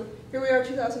 right? And so here we are,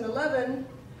 2011,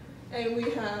 and we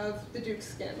have the Duke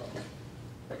scandal.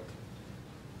 Right.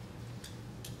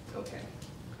 Okay.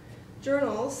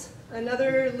 Journals,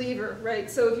 another lever, right?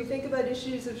 So if you think about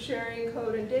issues of sharing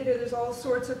code and data, there's all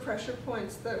sorts of pressure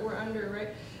points that we're under, right?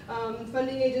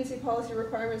 Funding agency policy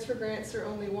requirements for grants are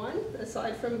only one,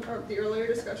 aside from the earlier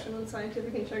discussion on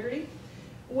scientific integrity.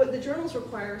 What the journals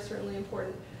require is certainly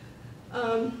important.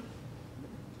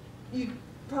 You've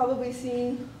probably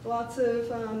seen lots of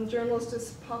journals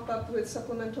just pop up with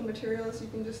supplemental materials. You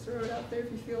can just throw it out there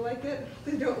if you feel like it.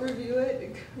 They don't review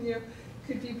it, you know.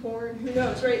 Could be porn, who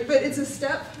knows, right? But it's a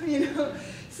step, you know,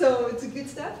 so it's a good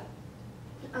step.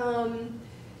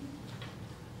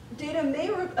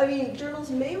 Journals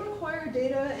may require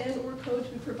data and or code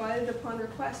to be provided upon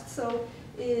request. So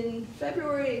in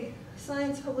February,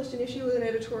 Science published an issue with an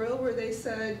editorial where they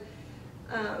said,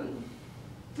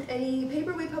 any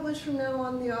paper we publish from now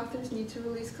on, the authors need to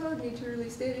release code, need to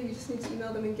release data, you just need to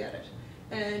email them and get it.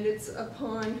 And it's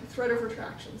upon threat of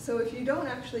retraction. So if you don't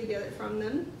actually get it from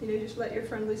them, you know, just let your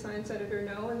friendly science editor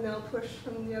know, and they'll push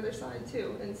from the other side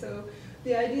too. And so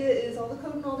the idea is all the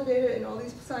code and all the data in all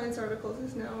these science articles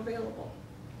is now available.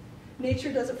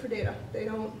 Nature does it for data. They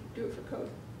don't do it for code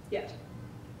yet.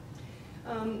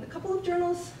 A couple of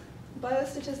journals,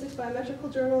 Biostatistics, biometrical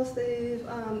journals, they've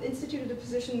instituted a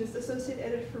position as associate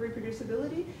editor for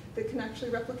reproducibility that can actually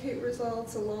replicate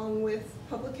results along with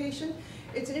publication.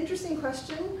 It's an interesting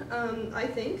question, I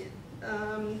think.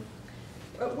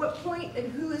 At what point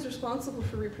and who is responsible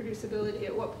for reproducibility?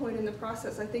 At what point in the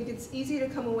process? I think it's easy to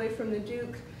come away from the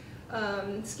Duke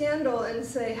scandal and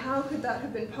say, how could that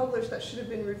have been published? That should have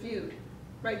been reviewed,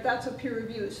 right? That's what peer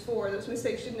review is for. Those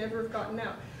mistakes should never have gotten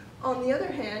out. On the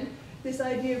other hand, this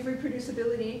idea of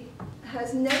reproducibility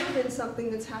has never been something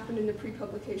that's happened in the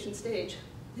pre-publication stage.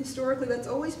 Historically, that's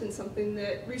always been something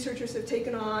that researchers have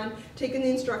taken the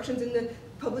instructions in the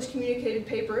published communicated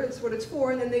paper, that's what it's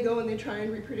for, and then they go and they try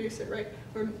and reproduce it, right?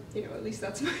 Or, you know, at least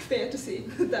that's my fantasy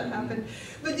that happened.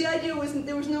 But the idea was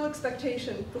there was no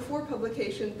expectation before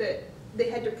publication that they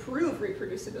had to prove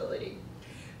reproducibility.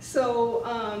 So,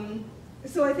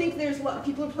 so I think there's a lot of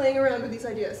people are playing around with these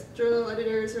ideas. Journal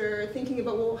editors are thinking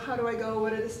about, well, how do I go?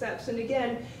 What are the steps? And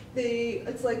again,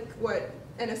 it's like what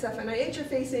NSF and NIH are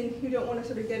facing. You don't want to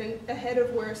sort of get ahead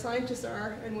of where scientists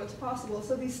are and what's possible.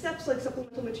 So these steps, like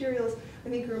supplemental materials, I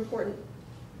think are important.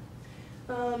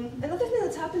 Another thing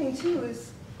that's happening too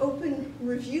is open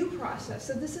review process.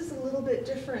 So this is a little bit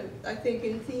different, I think,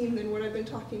 in theme than what I've been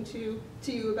talking to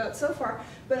you about so far.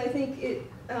 But I think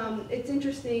it's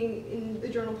interesting in the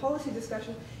journal policy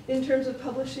discussion in terms of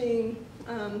publishing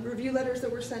review letters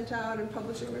that were sent out and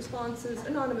publishing responses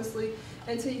anonymously.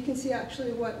 And so you can see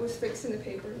actually what was fixed in the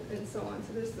paper and so on.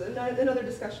 So there's another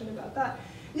discussion about that.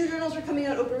 New journals are coming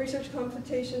out, Open Research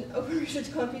Computation,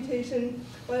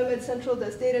 Biomed Central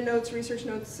does data notes, research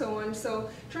notes, so on. So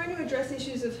trying to address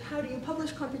issues of how do you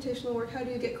publish computational work, how do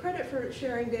you get credit for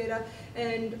sharing data,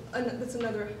 and that's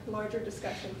another larger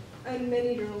discussion. And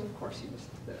many journals, of course,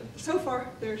 so far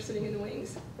they're sitting in the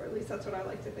wings, or at least that's what I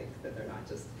like to think, that they're not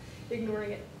just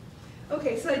ignoring it.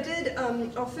 Okay, so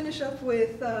I'll finish up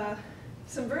with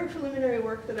some very preliminary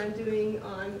work that I'm doing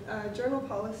on journal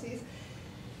policies.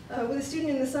 With a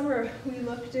student in the summer, we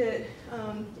looked at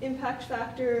impact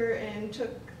factor and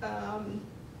took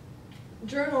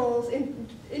journals,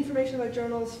 information about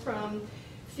journals from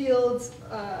fields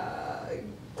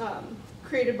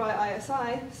created by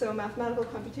ISI, so mathematical,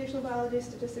 computational biology,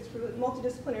 statistics,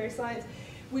 multidisciplinary science.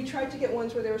 We tried to get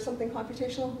ones where there was something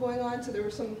computational going on, so there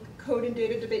was some code and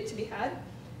data debate to be had.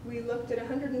 We looked at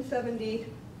 170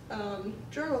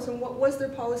 journals and what was their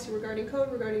policy regarding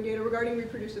code, regarding data, regarding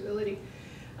reproducibility.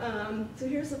 So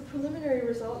here's the preliminary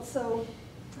results. So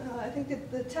I think that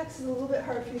the text is a little bit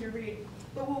hard for you to read.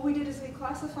 But what we did is we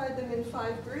classified them in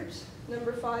 5 groups.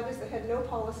 Number 5 is they had no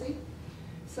policy.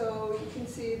 So you can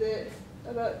see that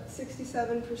about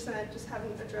 67% just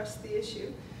haven't addressed the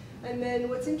issue. And then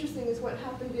what's interesting is what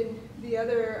happened in the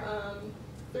other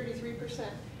 33%.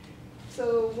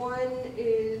 So one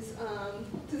is,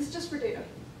 this is just for data.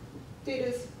 Data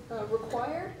is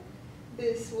required.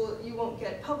 You won't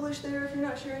get published there if you're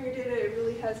not sharing your data. It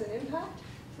really has an impact.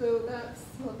 So that's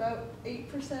about 8%,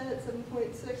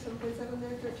 7.6, 7.7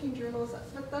 there, 13 journals.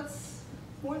 That's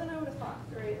more than I would have thought,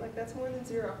 right? Like that's more than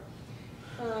 0.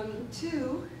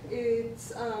 2,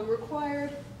 it's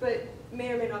required, but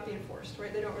may or may not be enforced,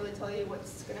 right? They don't really tell you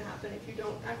what's going to happen if you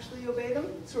don't actually obey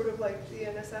them, sort of like the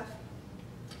NSF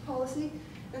policy.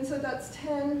 And so that's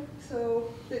 10,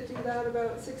 so that do that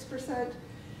about 6%.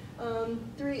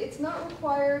 3, it's not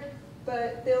required,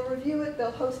 but they'll review it,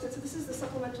 they'll host it. So this is the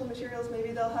supplemental materials.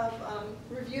 Maybe they'll have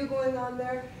review going on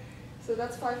there. So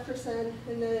that's 5%.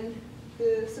 And then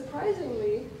the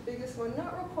surprisingly biggest one,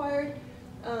 not required,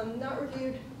 not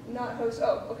reviewed, not host.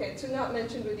 Oh, okay, so not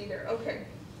mentioned with either. Okay,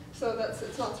 so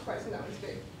it's not surprising that one's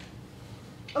big.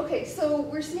 Okay, so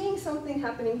we're seeing something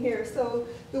happening here. So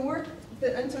the work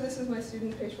and so this is my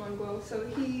student, Peshwan Guo. So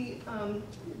he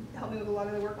helped me with a lot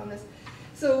of the work on this.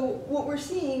 So what we're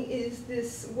seeing is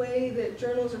this way that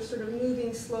journals are sort of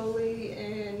moving slowly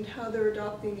and how they're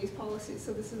adopting these policies.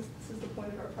 So this is the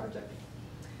point of our project.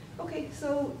 Okay,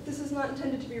 so this is not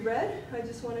intended to be read. I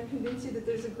just want to convince you that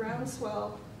there's a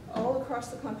groundswell all across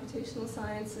the computational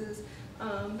sciences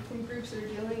from groups that are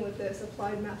dealing with this.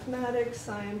 Applied mathematics,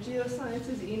 SciEM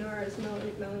geosciences, ENAR, as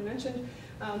Melanie mentioned.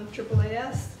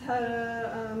 AAAS had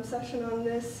a session on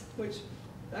this, which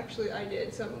actually I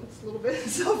did, so it's a little bit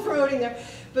self-promoting there.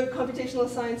 But computational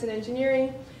science and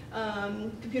engineering,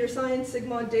 computer science,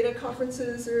 Sigma, data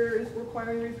conferences are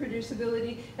requiring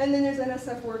reproducibility. And then there's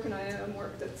NSF work and IIM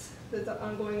work that's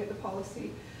ongoing at the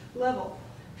policy level.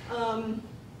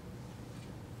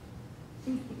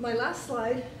 My last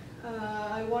slide,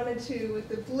 I wanted to, with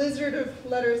the blizzard of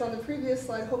letters on the previous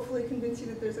slide, hopefully convince you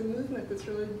that there's a movement that's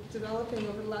really developing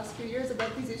over the last few years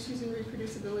about these issues in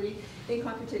reproducibility in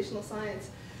computational science.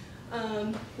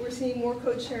 We're seeing more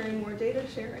code sharing, more data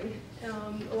sharing.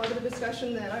 A lot of the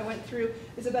discussion that I went through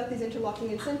is about these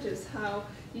interlocking incentives, how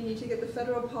you need to get the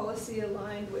federal policy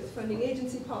aligned with funding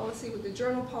agency policy, with the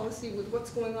journal policy, with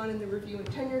what's going on in the review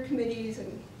and tenure committees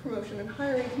and promotion and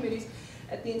hiring committees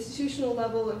at the institutional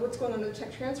level, and what's going on in the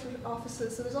tech transfer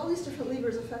offices. So there's all these different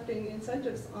levers affecting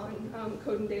incentives on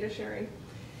code and data sharing.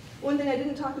 One thing I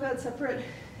didn't talk about separate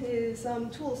is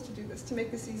tools to do this, to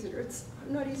make this easier. It's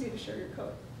not easy to share your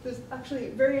code. There's actually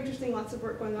very interesting, lots of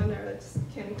work going on there. I just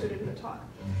can't include it in the talk.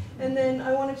 And then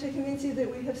I wanted to convince you that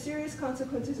we have serious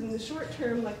consequences in the short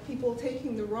term, like people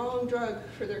taking the wrong drug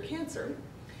for their cancer.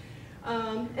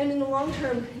 And in the long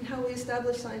term, in how we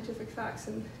establish scientific facts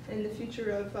and the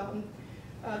future of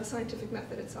the scientific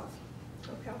method itself.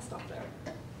 Okay, I'll stop there.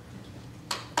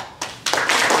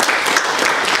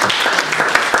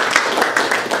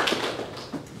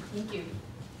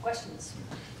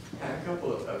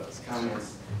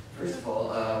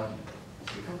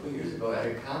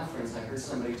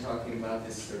 somebody talking about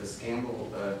this sort of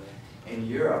scandal in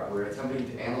Europe, where somebody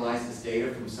analyzed this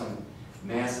data from some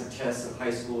massive tests of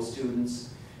high school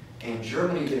students, and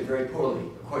Germany did very poorly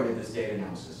according to this data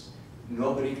analysis.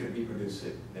 Nobody could reproduce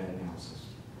that analysis.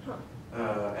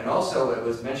 And also, it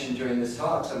was mentioned during this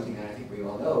talk, something that I think we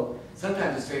all know,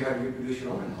 sometimes it's very hard to reproduce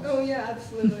your own analysis. Oh yeah,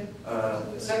 absolutely.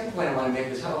 The second point I want to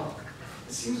make is how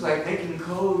it seems like making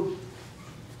code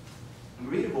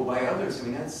readable by others. I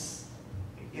mean, that's,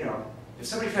 you know, if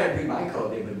somebody tried to read my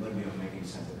code, they wouldn't be able to make any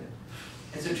sense of it.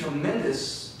 It's a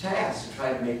tremendous task to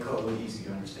try to make code easy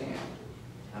to understand.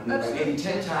 I mean, like maybe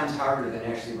 10 times harder than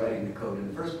actually writing the code in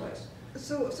the first place.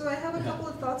 So I have a couple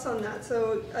of thoughts on that.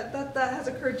 So that has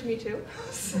occurred to me too.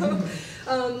 So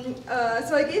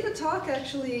I gave a talk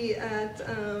actually at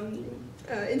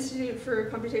Institute for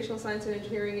Computational Science and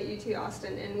Engineering at UT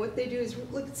Austin, and what they do is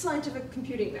look at scientific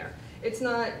computing there. It's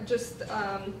not just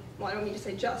well, I don't mean to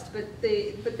say just, but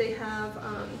they have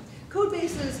code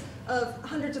bases of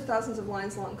hundreds of thousands of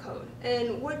lines long code.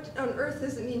 And what on earth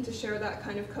does it mean to share that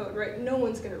kind of code, right? No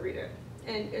one's going to read it.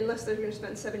 And unless they're going to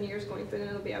spend 7 years going through it, then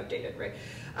it'll be outdated, right?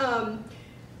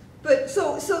 But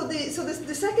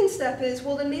the second step is,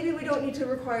 well, then maybe we don't need to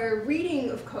require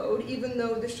reading of code, even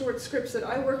though the short scripts that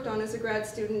I worked on as a grad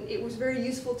student, it was very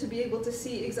useful to be able to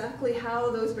see exactly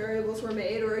how those variables were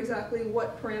made or exactly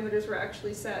what parameters were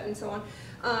actually set and so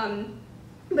on.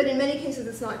 But in many cases,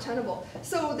 it's not tenable.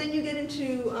 So then you get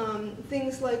into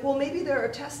things like, well, maybe there are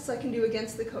tests I can do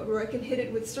against the code where I can hit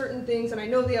it with certain things and I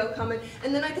know the outcome,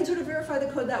 and then I can sort of verify the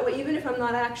code that way, even if I'm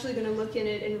not actually going to look in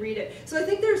it and read it. So I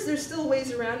think there's still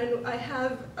ways around, and I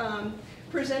have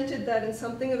presented that in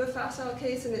something of a facile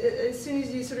case, and as soon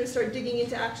as you sort of start digging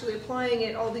into actually applying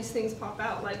it, all these things pop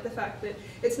out, like the fact that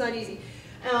it's not easy.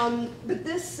 But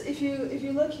this, if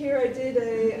you look here,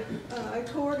 I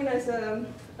co-organized a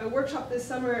workshop this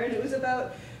summer, and it was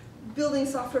about building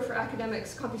software for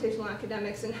academics, computational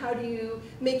academics, and how do you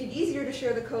make it easier to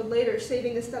share the code later,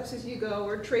 saving the steps as you go,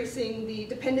 or tracing the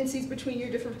dependencies between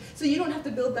your different, so you don't have to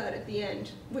build that at the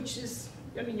end, which is,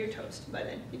 I mean, you're toast by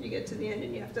then if you get to the end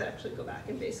and you have to actually go back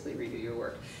and basically redo your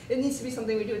work. It needs to be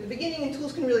something we do at the beginning, and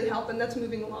tools can really help, and that's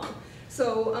moving along.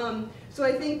 So, so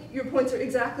I think your points are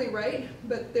exactly right,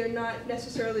 but they're not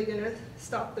necessarily going to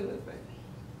stop the movement.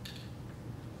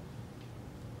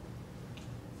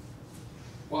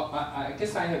 Well, I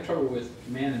guess I have trouble with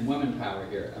man and woman power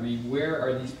here. I mean, where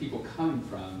are these people coming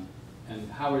from, and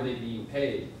how are they being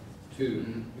paid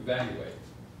to evaluate?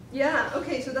 Yeah,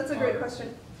 okay, so that's a great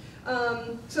question.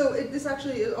 This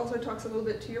actually also talks a little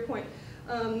bit to your point.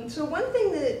 So one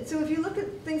thing so if you look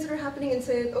at things that are happening in,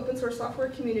 say, an open source software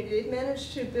community, they've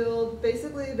managed to build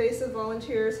basically a base of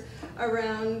volunteers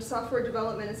around software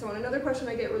development and so on. Another question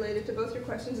I get related to both your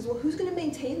questions is, well, who's going to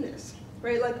maintain this?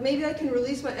 Right, like maybe I can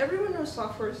release everyone knows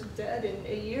software is dead in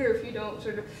a year if you don't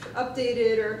sort of update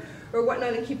it or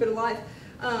whatnot and keep it alive.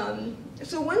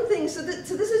 So one thing, so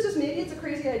this is just, maybe it's a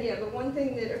crazy idea, but one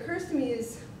thing that occurs to me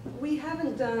is we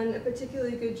haven't done a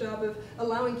particularly good job of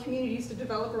allowing communities to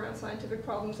develop around scientific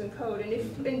problems and code.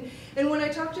 And when I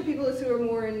talk to people who are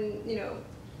more in, you know,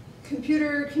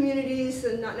 computer communities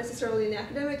and not necessarily in the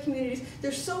academic communities,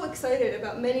 they're so excited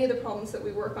about many of the problems that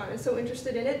we work on and so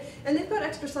interested in it, and they've got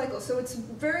extra cycles. So it's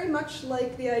very much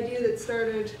like the idea that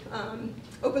started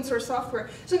open source software.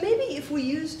 So maybe if we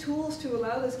use tools to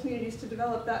allow those communities to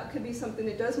develop, that could be something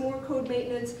that does more code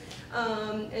maintenance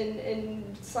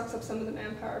and sucks up some of the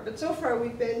manpower. But so far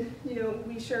we've been, you know,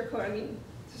 we share code. I mean,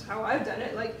 this is how I've done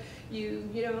it. Like you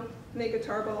know, make a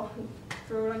tarball and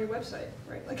throw it on your website,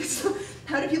 right? Like, it's,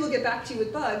 how do people get back to you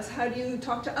with bugs? How do you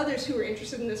talk to others who are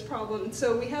interested in this problem?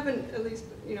 So we haven't, at least,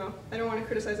 you know, I don't want to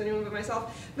criticize anyone but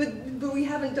myself, but we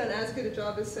haven't done as good a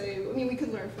job as, say, I mean, we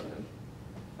could learn from them,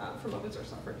 from open source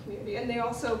software community. And they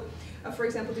also, for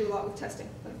example, do a lot with testing,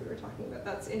 like we were talking about.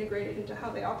 That's integrated into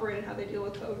how they operate and how they deal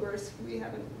with code, whereas we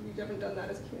haven't done that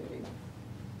as a community.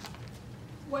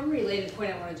 One related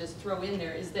point I want to just throw in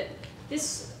there is that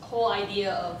this whole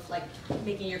idea of like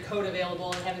making your code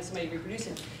available and having somebody reproduce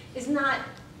it is not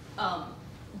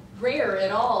rare at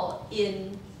all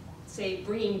in, say,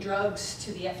 bringing drugs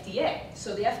to the FDA.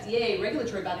 So the FDA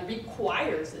regulatory body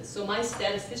requires this. So my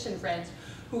statistician friends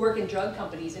who work in drug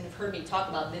companies and have heard me talk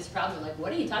about this problem are like,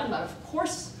 what are you talking about? Of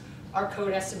course our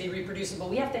code has to be reproducible.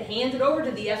 We have to hand it over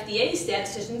to the FDA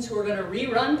statisticians who are going to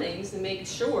rerun things and make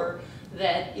sure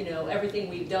that, you know, everything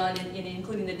we've done,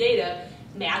 including the data,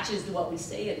 matches to what we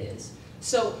say it is.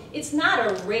 So it's not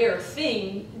a rare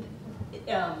thing.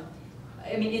 I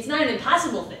mean, it's not an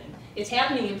impossible thing. It's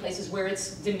happening in places where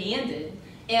it's demanded,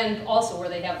 and also where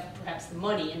they have perhaps the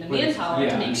money and the manpower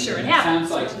to make sure it happens.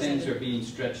 It sounds like things are being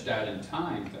stretched out in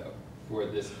time, though, for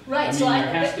this. Right, I mean, so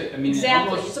there has to, I mean,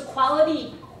 exactly, almost, it's a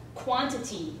quality,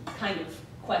 quantity kind of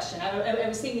question. I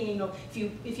was thinking, you know,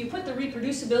 if you put the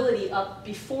reproducibility up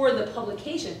before the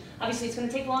publication, obviously it's going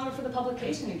to take longer for the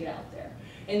publication to get out there.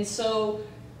 And so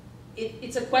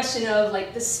it's a question of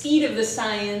like the speed of the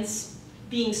science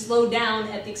being slowed down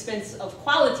at the expense of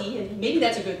quality, and maybe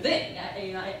that's a good thing,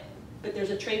 but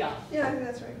there's a trade-off. Yeah, I think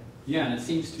that's right. yeah, and it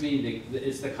seems to me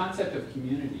it's the concept of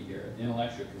community here,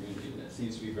 intellectual community, that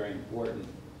seems to be very important.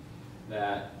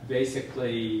 That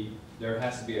basically there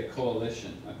has to be a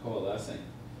coalition, a coalescing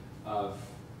of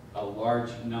a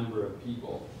large number of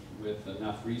people with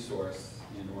enough resource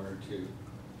in order to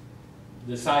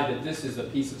decide that this is a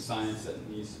piece of science that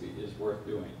is worth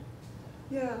doing.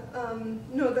 Yeah,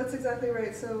 no, that's exactly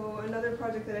right. So another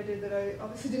project that I did that I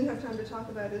obviously didn't have time to talk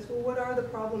about is, well, what are the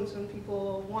problems when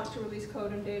people want to release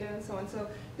code and data and so on? So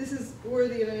this is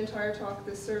worthy of an entire talk,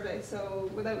 this survey.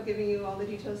 So without giving you all the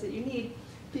details that you need,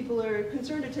 people are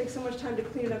concerned it takes so much time to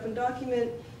clean it up and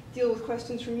document, deal with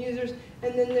questions from users,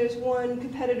 and then there's one,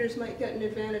 competitors might get an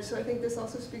advantage. So I think this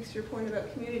also speaks to your point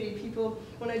about community. People,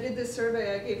 when I did this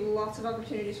survey, I gave lots of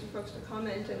opportunities for folks to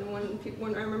comment, and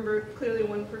when I remember clearly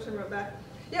one person wrote back,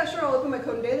 yeah, sure, I'll open my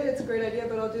code and data, it's a great idea,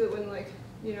 but I'll do it when, like,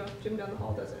 you know, Jim down the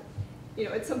hall does it. You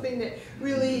know, it's something that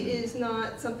really is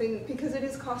not something, because it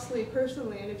is costly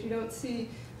personally, and if you don't see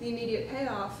the immediate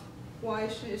payoff, why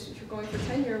should, if you're going for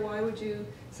tenure, why would you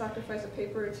sacrifice a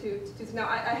paper or two to do this? Now,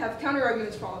 I have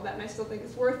counter-arguments for all of that, and I still think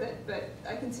it's worth it, but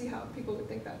I can see how people would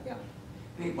think that, yeah.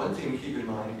 I think one thing to keep in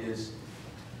mind is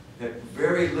that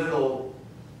very little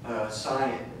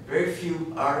science, very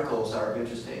few articles are of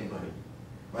interest to anybody,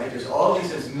 right? There's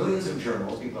there's millions of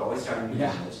journals, people are always starting new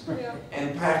journals, Yeah.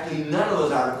 and practically none of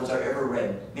those articles are ever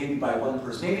read, maybe by one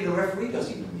person. Maybe the referee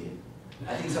doesn't even read it.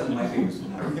 I think some of my papers are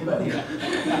not read by the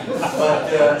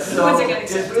But so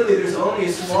there's only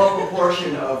a small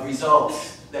proportion of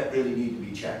results that really need to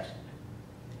be checked.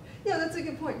 Yeah, that's a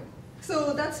good point.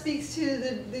 So that speaks to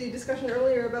the discussion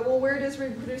earlier about, well, where does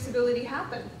reproducibility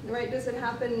happen, right? Does it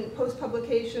happen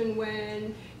post-publication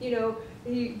when, you know,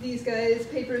 these guys'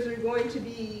 papers are going to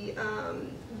be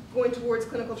going towards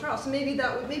clinical trials? So maybe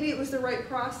it was the right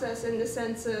process in the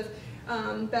sense of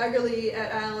Baggerly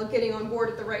et al. Getting on board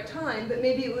at the right time, but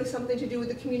maybe it was something to do with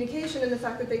the communication and the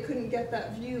fact that they couldn't get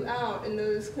that view out and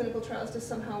those clinical trials just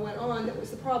somehow went on that was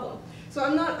the problem. So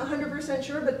I'm not 100%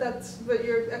 sure, but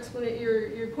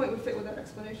your point would fit with that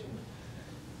explanation.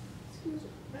 Excuse me.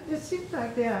 It seems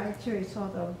like there are actually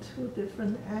sort of two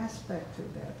different aspects to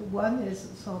that. One is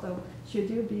sort of, should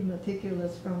you be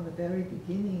meticulous from the very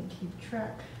beginning, keep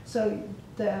track? So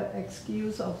the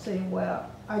excuse of saying, well,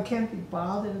 I can't be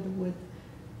bothered with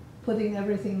putting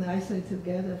everything nicely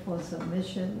together for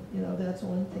submission, you know, that's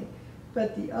one thing.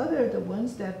 But the other, the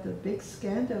ones that the big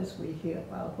scandals we hear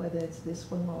about, whether it's this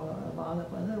one or a lot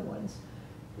of other ones,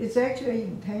 it's actually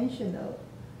intentional.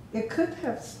 It could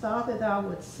have started out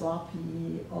with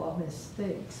sloppy or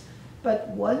mistakes, but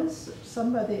once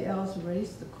somebody else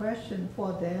raised the question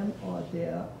for them or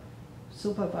their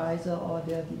supervisor or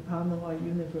their department or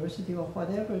university or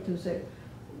whatever to say,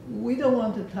 we don't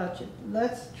want to touch it.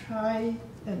 Let's try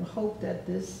and hope that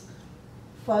this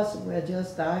fuss will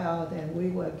just die out and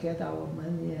we will get our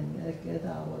money and get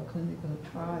our clinical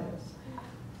trials.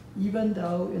 Even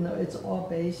though, you know, it's all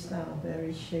based on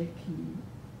very shaky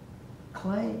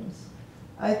claims.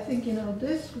 I think, you know,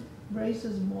 this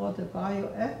raises more the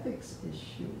bioethics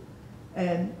issue,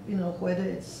 and, you know, whether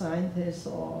it's scientists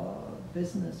or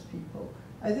business people.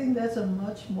 I think that's a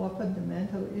much more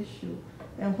fundamental issue,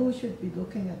 and who should be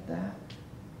looking at that?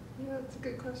 Yeah, that's a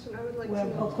good question. I would like Well,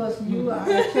 to know. of course, you are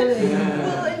actually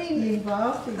Well, I mean,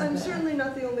 involved in I'm that. certainly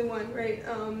not the only one, right?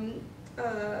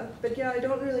 But yeah, I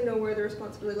don't really know where the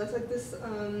responsibility lies. Like this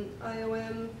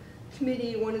IOM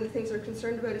committee, one of the things they're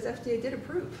concerned about is FDA did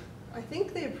approve. I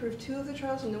think they approved 2 of the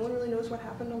trials and no one really knows what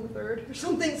happened on the 3rd or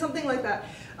something like that.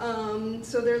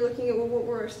 So they're looking at, well, what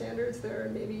were our standards there?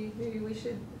 Maybe we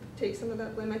should take some of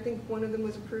that blame. I think one of them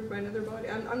was approved by another body.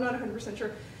 I'm not 100%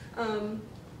 sure. I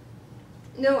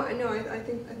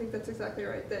think that's exactly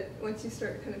right, that once you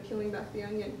start kind of peeling back the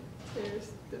onion,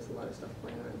 there's a lot of stuff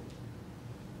going on.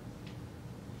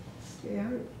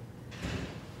 Scary.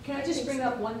 Can I just bring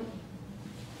up one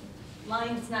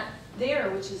line that's not there,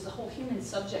 which is the whole human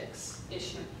subjects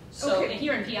issue. So Okay.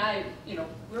 here in PI, you know,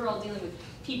 we're all dealing with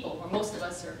people, or most of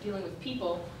us are dealing with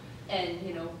people, and,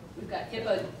 you know, we've got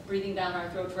HIPAA breathing down our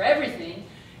throat for everything,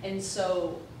 and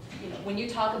so, you know, when you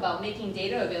talk about making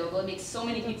data available, it makes so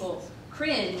many people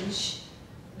cringe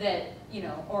that, you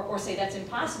know, or say that's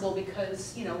impossible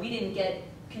because, you know, we didn't get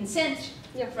consent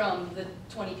Yeah. from the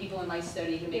 20 people in my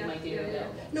study to make my data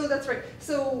available. No, that's right.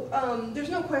 So there's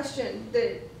no question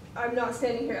that I'm not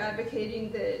standing here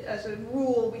advocating that as a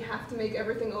rule we have to make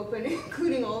everything open,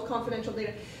 including all confidential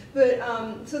data. But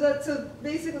so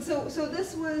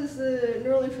this was the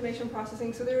neural information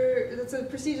processing. So it's a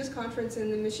prestigious conference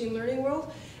in the machine learning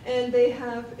world, and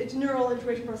it's neural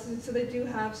information processing. So they do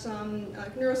have some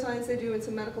neuroscience they do and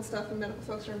some medical stuff, and medical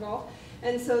folks are involved.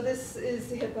 And so this is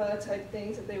the HIPAA type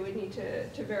things that they would need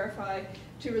to verify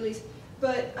to release.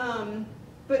 But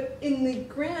in the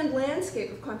grand landscape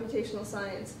of computational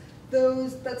science,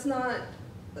 that's not,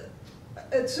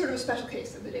 it's sort of a special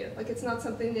case of the data. Like it's not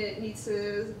something that needs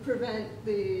to prevent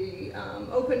the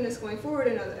openness going forward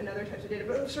in other types of data.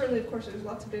 But certainly, of course, there's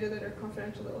lots of data that are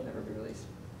confidential that will never be released.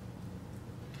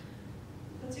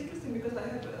 That's interesting because I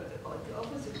have the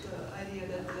opposite idea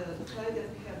that the fact that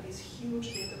we have these huge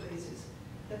databases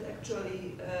that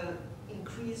actually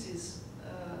increases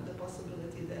the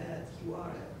possibility that you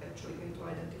are actually going to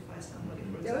identify somebody.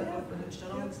 For example, for the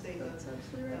genomics data,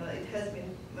 it has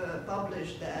been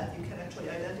published that you can actually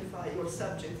identify your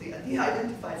subject, the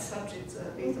identified subjects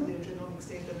based on their genomics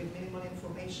data with minimal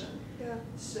information. Yeah.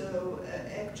 So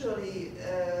actually,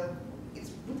 it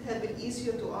would have been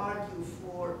easier to argue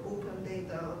for open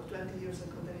data 20 years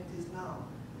ago than it is now.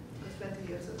 Because 20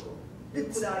 years ago, you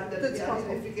could argue that the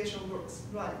identification works.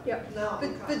 Right. Yeah. Now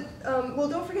Well,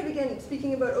 don't forget again,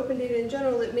 speaking about open data in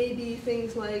general, it may be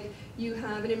things like you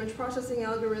have an image processing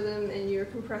algorithm and you're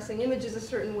compressing images a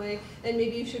certain way, and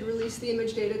maybe you should release the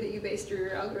image data that you based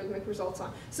your algorithmic results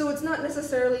on. So it's not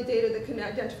necessarily data that can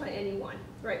identify anyone,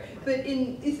 right? But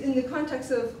in the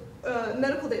context of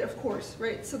medical data, of course,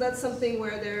 right? So that's something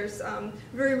where there's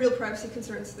very real privacy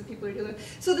concerns that people are dealing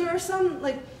with. So there are some,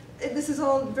 like, this is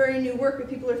all very new work, but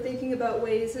people are thinking about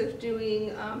ways of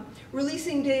doing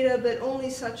releasing data, but only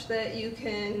such that you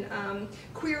can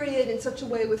query it in such a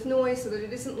way with noise so that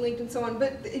it isn't linked and so on.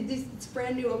 But it's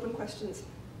brand new open questions,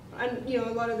 and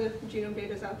a lot of the genome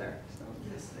data is out there. So.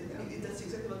 Yes, that's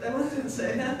exactly what I wanted to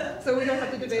say. So we don't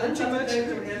have to debate it too much.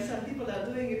 And some people are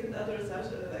doing it, and others are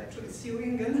actually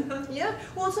suing. And yeah,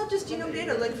 well, it's not just genome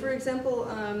data. Like for example,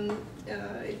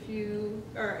 if you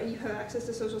have access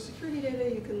to social security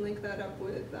data, you can link that up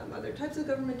with other types of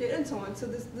government data and so on. So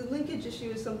the linkage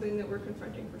issue is something that we're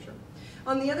confronting for sure.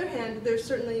 On the other hand, there's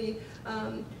certainly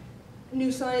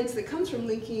new science that comes from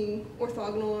linking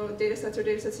orthogonal data sets or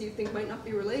data sets that you think might not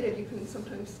be related. You can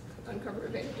sometimes uncover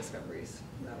evaded discoveries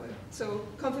that way. So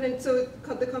the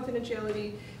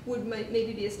confidentiality might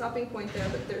maybe be a stopping point there,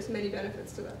 but there's many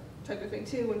benefits to that type of thing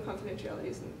too when confidentiality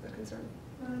isn't a concern.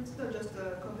 It's not just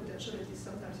confidentiality,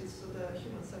 sometimes it's the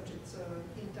human subject's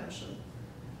intention.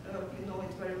 You know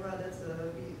it very well that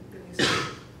when you say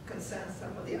consent,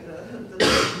 somebody, the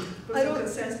person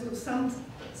consents to some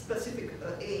specific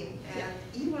aim, and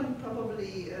even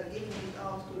probably giving it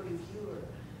out to a reviewer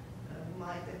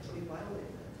might actually violate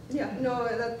that. Yeah, no,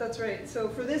 that's right. So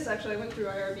for this, actually, I went through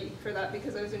IRB for that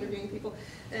because I was interviewing people,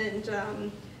 and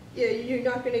yeah, you're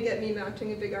not going to get me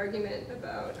mounting a big argument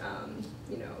about,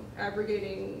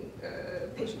 abrogating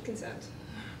patient consent.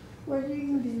 Well,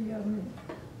 in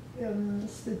the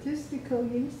statistical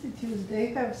institutes, they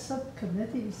have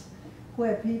subcommittees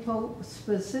where people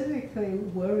specifically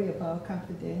worry about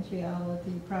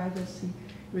confidentiality, privacy,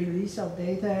 release of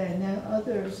data, and then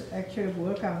others actually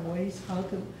work on ways how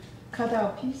to cut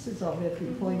out pieces of it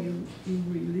before you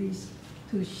release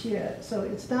to share. So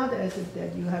it's not as if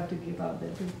that you have to give out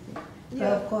everything. Yeah.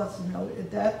 But of course,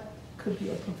 that could be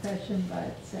a profession by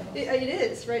itself. It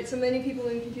is, right? So many people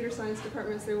in computer science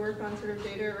departments, they work on sort of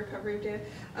data, recovery of data.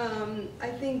 I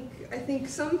think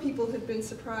some people have been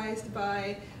surprised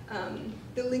by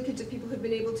the linkage that people have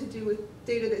been able to do with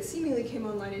data that seemingly came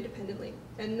online independently.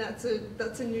 And that's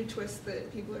a new twist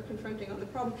that people are confronting on the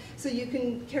problem. So you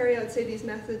can carry out, say, these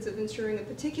methods of ensuring a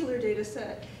particular data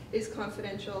set is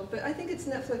confidential. But I think it's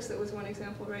Netflix that was one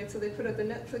example, right? So they put out the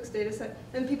Netflix data set,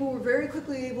 and people were very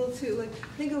quickly able to, like,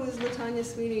 I think it was LaTanya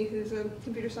Sweeney, who's a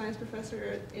computer science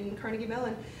professor in Carnegie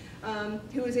Mellon,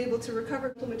 who was able to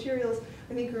recover materials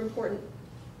I think are important.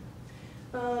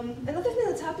 Another thing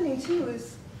that's happening too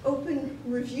is open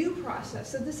review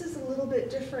process. So this is a little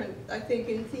bit different, I think,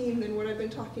 in theme than what I've been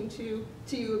talking to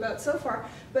you about so far.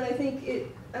 But I think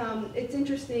it's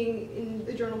interesting in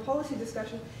the journal policy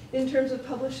discussion in terms of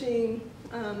publishing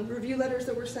review letters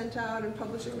that were sent out and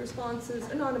publishing responses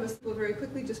anonymously very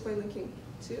quickly just by linking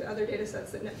to other data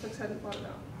sets that Netflix hadn't thought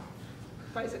about,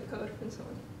 by zip code and so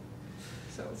on.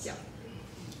 So yeah.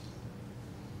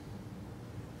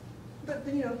 But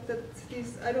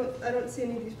I don't see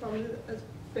any of these problems as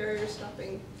barriers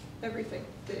stopping everything.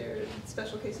 There are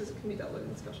special cases that can be dealt with in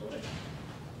a special way.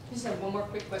 I just have one more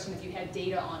quick question, if you had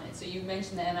data on it. So you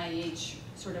mentioned the NIH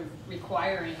sort of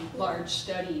requiring large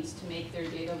studies to make their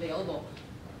data available.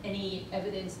 Any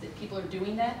evidence that people are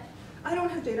doing that? I don't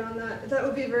have data on that. That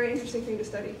would be a very interesting thing to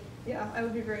study. Yeah, I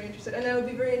would be very interested. And I would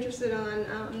be very interested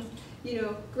on, you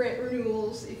know, grant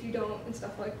renewals if you don't and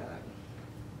stuff like that.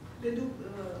 They do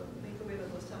make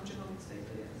available some genomics data,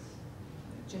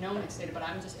 yes. Genomics data, but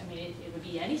I'm just, I mean, it would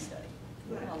be any study.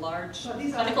 Right. A large But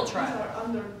these clinical are, trial. These are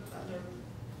under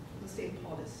the same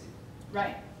policy.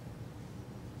 Right.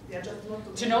 They are just not.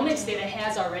 Genomics data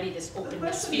has already this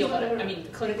openness field, but I mean,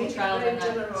 clinical trials are not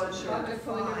so sure. Hard to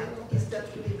find. Is that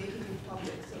really making it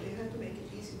public? So they have to make it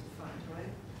easy to find, right?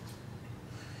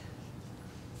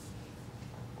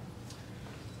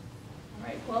 All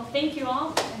right, well, thank you all,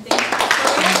 and thank you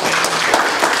for